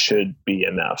should be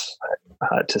enough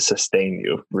to sustain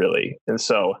you, really. And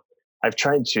so I've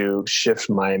tried to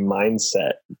shift my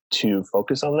mindset to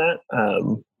focus on that.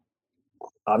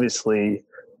 Obviously,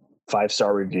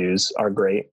 5-star reviews are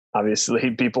great.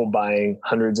 Obviously, people buying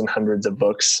hundreds and hundreds of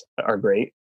books are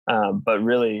great. But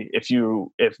really,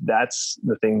 if that's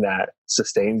the thing that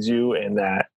sustains you and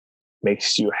that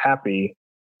makes you happy,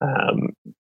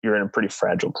 you're in a pretty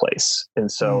fragile place.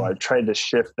 And so I've tried to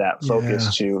shift that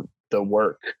focus to the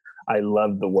work. I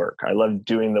love the work. I love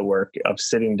doing the work of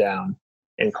sitting down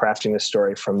and crafting a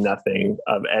story from nothing,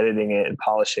 of editing it and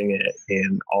polishing it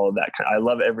and all of that. I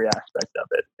love every aspect of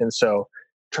it. And so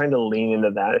trying to lean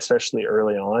into that, especially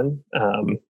early on,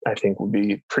 I think would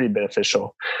be pretty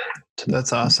beneficial.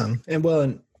 That's awesome.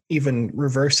 And even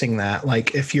reversing that,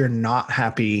 like if you're not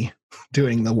happy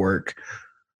doing the work,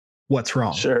 what's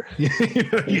wrong? Sure. You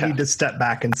need to step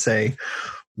back and say,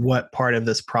 what part of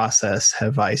this process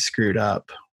have I screwed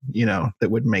up, that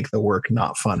would make the work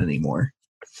not fun anymore?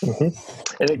 Mm-hmm.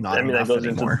 And that goes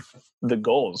into the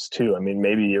goals too. I mean,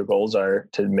 maybe your goals are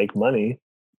to make money,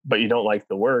 but you don't like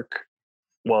the work.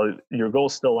 Well, your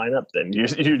goals still line up then.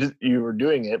 You were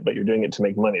doing it, but you're doing it to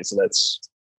make money. So that's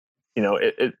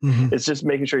It's just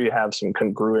making sure you have some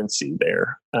congruency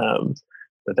there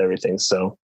with everything.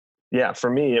 So yeah, for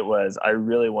me, it was, I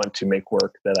really want to make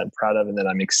work that I'm proud of and that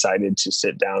I'm excited to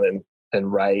sit down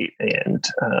and write. And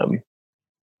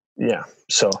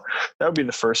so that would be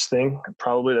the first thing.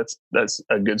 Probably that's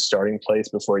a good starting place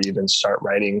before you even start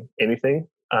writing anything.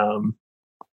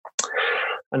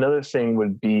 Another thing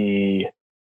would be,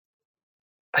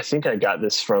 I think I got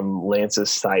this from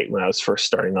Lance's site when I was first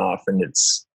starting off, and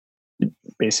it's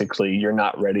basically, you're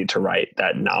not ready to write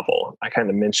that novel. I kind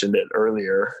of mentioned it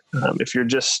earlier. If you're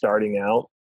just starting out,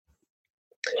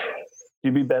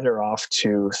 you'd be better off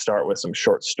to start with some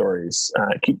short stories.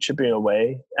 Keep chipping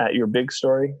away at your big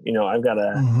story. I've got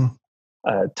a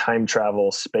time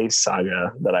travel space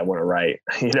saga that I want to write,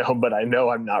 but I know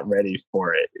I'm not ready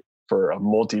for it, for a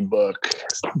multi-book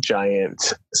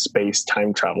giant space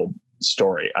time travel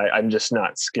story. I'm just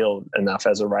not skilled enough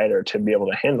as a writer to be able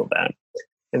to handle that.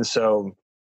 And so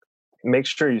make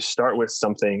sure you start with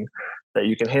something that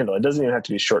you can handle. It doesn't even have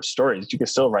to be short stories. You can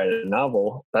still write a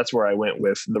novel. That's where I went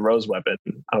with The Rose Weapon.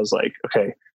 I was like, okay,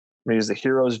 I'm going to use the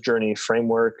hero's journey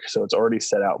framework. So it's already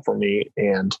set out for me,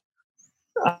 and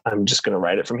I'm just going to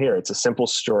write it from here. It's a simple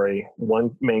story,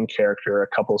 one main character, a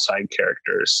couple side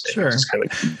characters. Sure. And just kind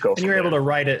of go. And you're able to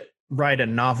write a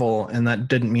novel, and that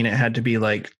didn't mean it had to be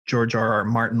like George R.R.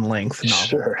 Martin length novel.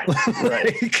 Sure.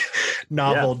 Right.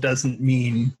 Novel doesn't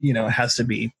mean, it has to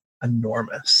be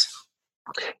enormous.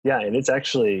 Yeah. And it's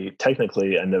actually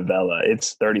technically a novella.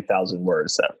 It's 30,000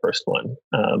 words, that first one.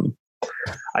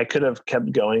 I could have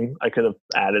kept going. I could have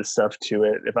added stuff to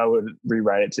it. If I would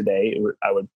rewrite it today,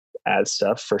 I would add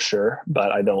stuff for sure,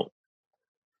 but I don't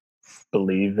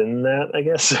believe in that, I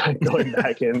guess. Going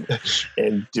back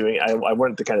and doing, I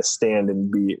wanted to kind of stand and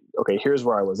be, okay, here's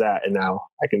where I was at, and now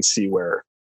I can see where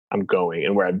I'm going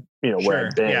and where where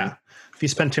I've been. Yeah. If you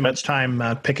spend too much time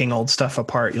picking old stuff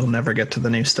apart, you'll never get to the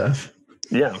new stuff.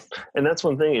 Yeah. And that's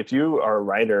one thing. If you are a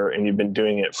writer and you've been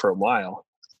doing it for a while,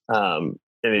 and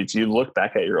you look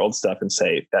back at your old stuff and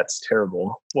say, that's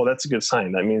terrible. Well, that's a good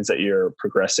sign. That means that you're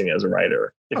progressing as a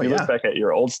writer. If you look back at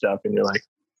your old stuff and you're like,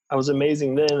 I was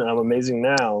amazing then, and I'm amazing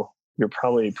now, you're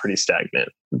probably pretty stagnant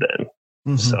then.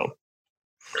 Mm-hmm. So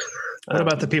what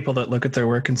about the people that look at their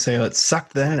work and say, oh, it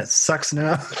sucked then, it sucks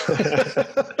now?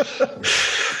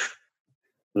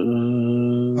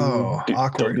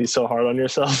 Awkward. Don't be so hard on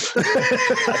yourself.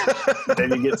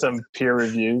 Then you get some peer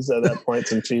reviews at that point,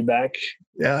 some feedback.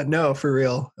 Yeah, no, for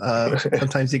real.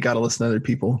 Sometimes you got to listen to other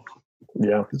people.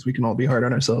 Yeah. Because we can all be hard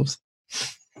on ourselves.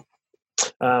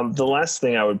 The last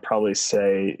thing I would probably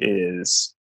say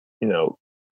is,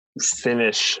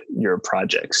 finish your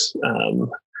projects. One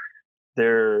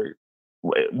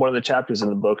of the chapters in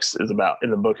the book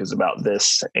is about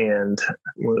this. And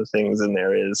one of the things in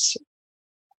there is,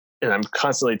 and I'm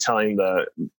constantly telling the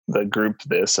group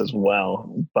this as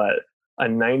well, but a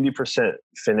 90%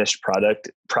 finished project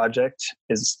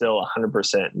is still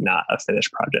 100% not a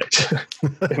finished project.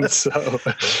 And so,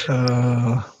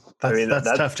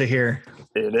 that's tough to hear.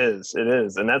 It is.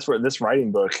 And that's where this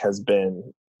writing book has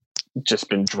been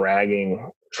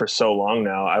dragging for so long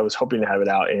now. I was hoping to have it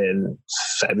out in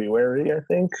February, I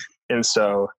think. And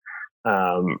so,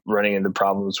 running into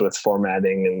problems with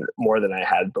formatting and more than I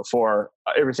had before,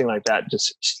 everything like that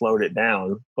just slowed it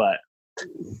down. But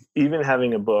even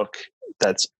having a book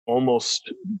that's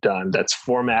almost done, that's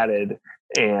formatted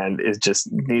and is just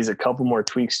needs a couple more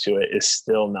tweaks to it, is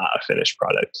still not a finished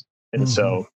product. And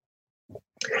so,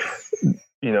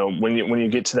 when you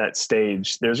get to that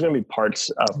stage, there's going to be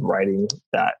parts of writing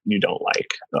that you don't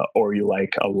like, or you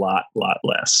like a lot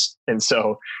less. And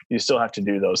so you still have to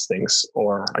do those things,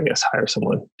 or I guess hire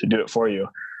someone to do it for you.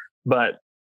 But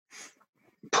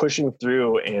pushing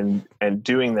through and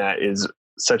doing that is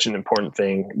such an important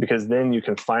thing, because then you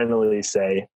can finally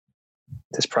say,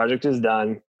 this project is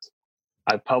done.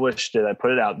 I published it. I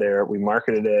put it out there. We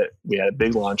marketed it. We had a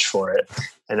big launch for it.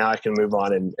 And now I can move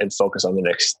on and focus on the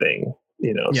next thing.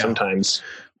 Sometimes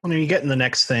when you get in the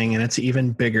next thing and it's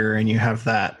even bigger and you have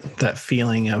that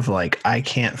feeling of like, I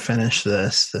can't finish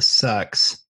this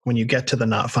sucks. When you get to the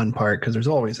not fun part, because there's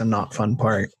always a not fun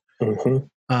part.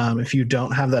 Mm-hmm. If you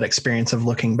don't have that experience of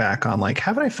looking back on like,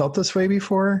 haven't I felt this way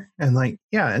before? And like,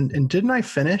 yeah. And didn't I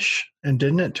finish and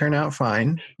didn't it turn out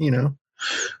fine?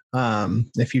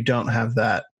 If you don't have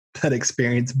that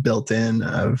experience built in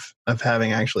of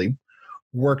having actually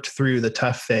worked through the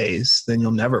tough phase, then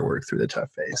you'll never work through the tough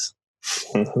phase.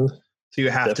 Mm-hmm. So you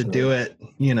have to do it,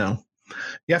 you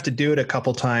have to do it a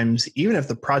couple times, even if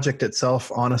the project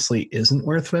itself honestly isn't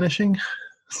worth finishing.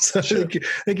 So sure. I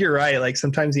think you're right. Like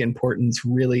sometimes the importance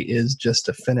really is just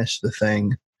to finish the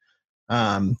thing.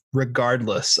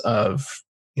 regardless of,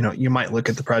 you might look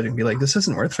at the project and be like, this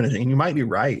isn't worth finishing. And you might be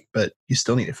right, but you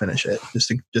still need to finish it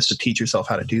just to teach yourself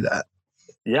how to do that.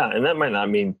 Yeah. And that might not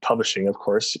mean publishing, of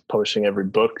course, publishing every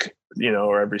book,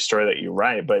 or every story that you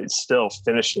write, but it's still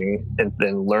finishing and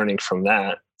then learning from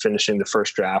that, finishing the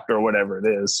first draft or whatever it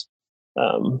is.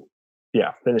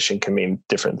 Finishing can mean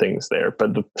different things there.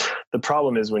 But the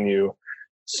problem is when you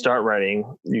start writing,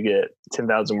 you get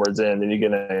 10,000 words in, then you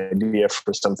get an idea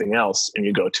for something else and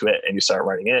you go to it and you start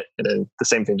writing it. And then the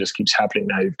same thing just keeps happening.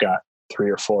 Now you've got 3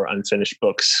 or 4 unfinished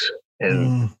books.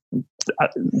 And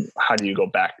how do you go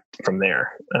back from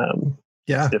there?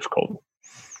 It's difficult.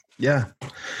 Yeah.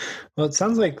 Well, it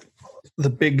sounds like the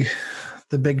big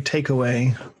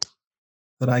takeaway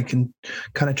that I can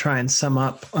kind of try and sum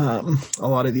up a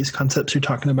lot of these concepts you're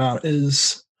talking about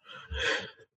is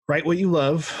write what you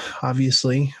love,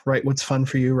 obviously, write what's fun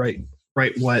for you, write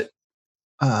what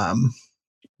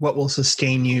will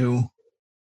sustain you,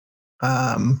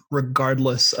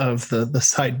 regardless of the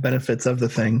side benefits of the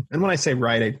thing. And when I say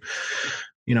write,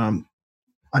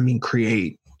 I mean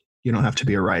create. You don't have to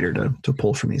be a writer to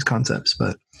pull from these concepts,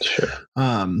 but sure.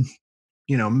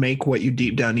 Make what you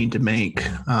deep down need to make.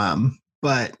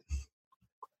 But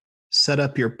set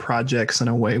up your projects in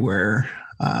a way where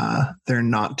they're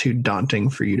not too daunting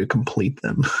for you to complete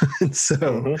them.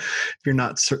 So if you're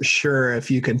not sure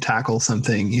if you can tackle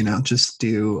something, just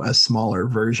do a smaller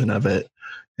version of it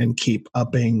and keep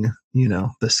upping,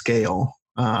 the scale.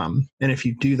 And if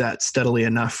you do that steadily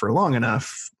enough for long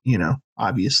enough,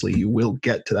 obviously you will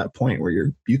get to that point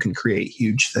where you can create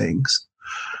huge things.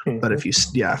 But if you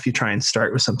try and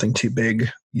start with something too big,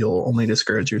 you'll only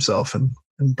discourage yourself and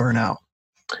burn out.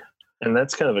 And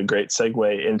that's kind of a great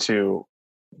segue into,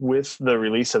 with the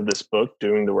release of this book,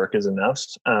 Doing the Work is Enough.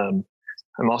 I'm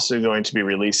also going to be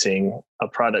releasing a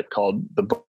product called the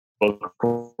Book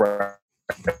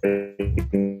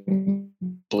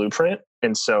Blueprint.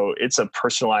 And so it's a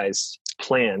personalized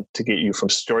plan to get you from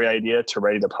story idea to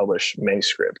ready to publish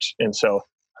manuscript. And so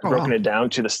I've broken it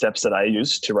down to the steps that I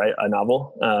use to write a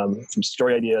novel, from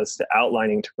story ideas to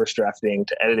outlining to first drafting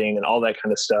to editing and all that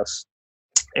kind of stuff.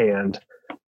 And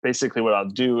basically what I'll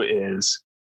do is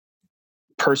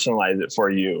personalize it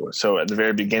for you. So at the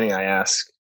very beginning, I ask,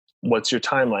 what's your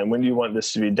timeline? When do you want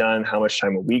this to be done? How much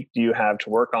time a week do you have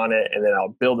to work on it? And then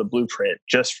I'll build a blueprint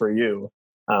just for you,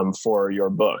 for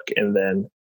your book. And then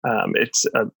I've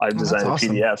designed a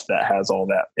PDF that has all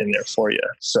that in there for you.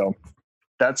 So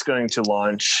that's going to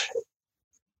launch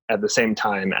at the same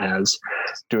time as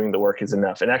Doing the Work is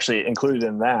Enough. And actually included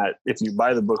in that, if you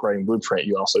buy the Book Writing Blueprint,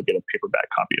 you also get a paperback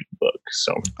copy of the book.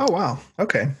 So. Oh, wow.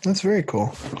 Okay. That's very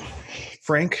cool.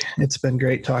 Frank, it's been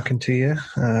great talking to you.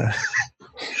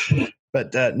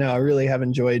 But no, I really have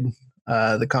enjoyed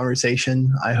the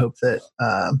conversation. I hope that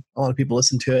a lot of people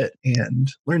listen to it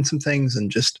and learn some things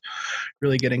and just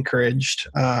really get encouraged.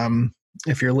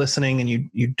 If you're listening and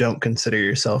you don't consider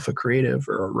yourself a creative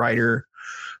or a writer,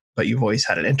 but you've always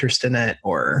had an interest in it,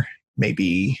 or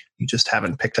maybe you just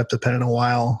haven't picked up the pen in a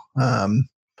while,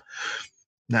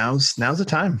 now's the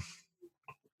time.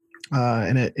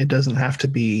 And it doesn't have to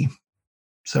be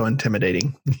so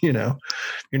intimidating. You're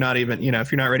not even,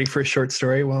 if you're not ready for a short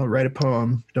story, well, write a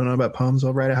poem. Don't know about poems,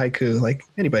 well, write a haiku. Like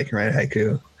anybody can write a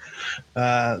haiku.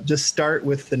 Just start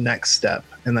with the next step,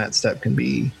 and that step can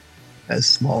be as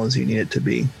small as you need it to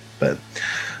be. But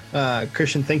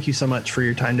Christian, thank you so much for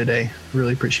your time today.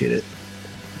 Really appreciate it.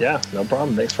 Yeah, no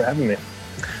problem. Thanks for having me.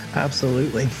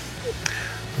 Absolutely.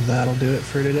 That'll do it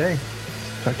for today.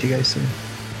 Talk to you guys soon.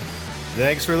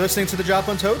 Thanks for listening to the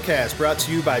Joplin Toadcast, brought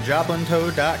to you by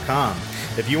JoplinToad.com.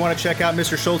 If you want to check out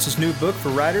Mr. Schultz's new book for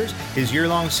writers, his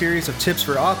year-long series of tips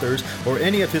for authors, or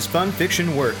any of his fun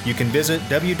fiction work, you can visit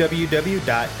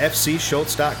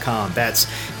www.fcschultz.com. That's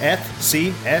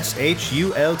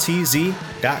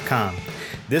FCSHULTZ.com.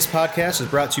 This podcast is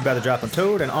brought to you by the Joplin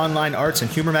Toad, an online arts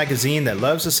and humor magazine that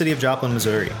loves the city of Joplin,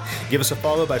 Missouri. Give us a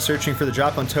follow by searching for the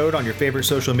Joplin Toad on your favorite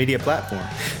social media platform.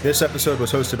 This episode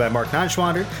was hosted by Mark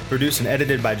Neinschwander, produced and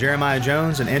edited by Jeremiah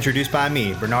Jones, and introduced by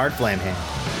me, Bernard Flamham.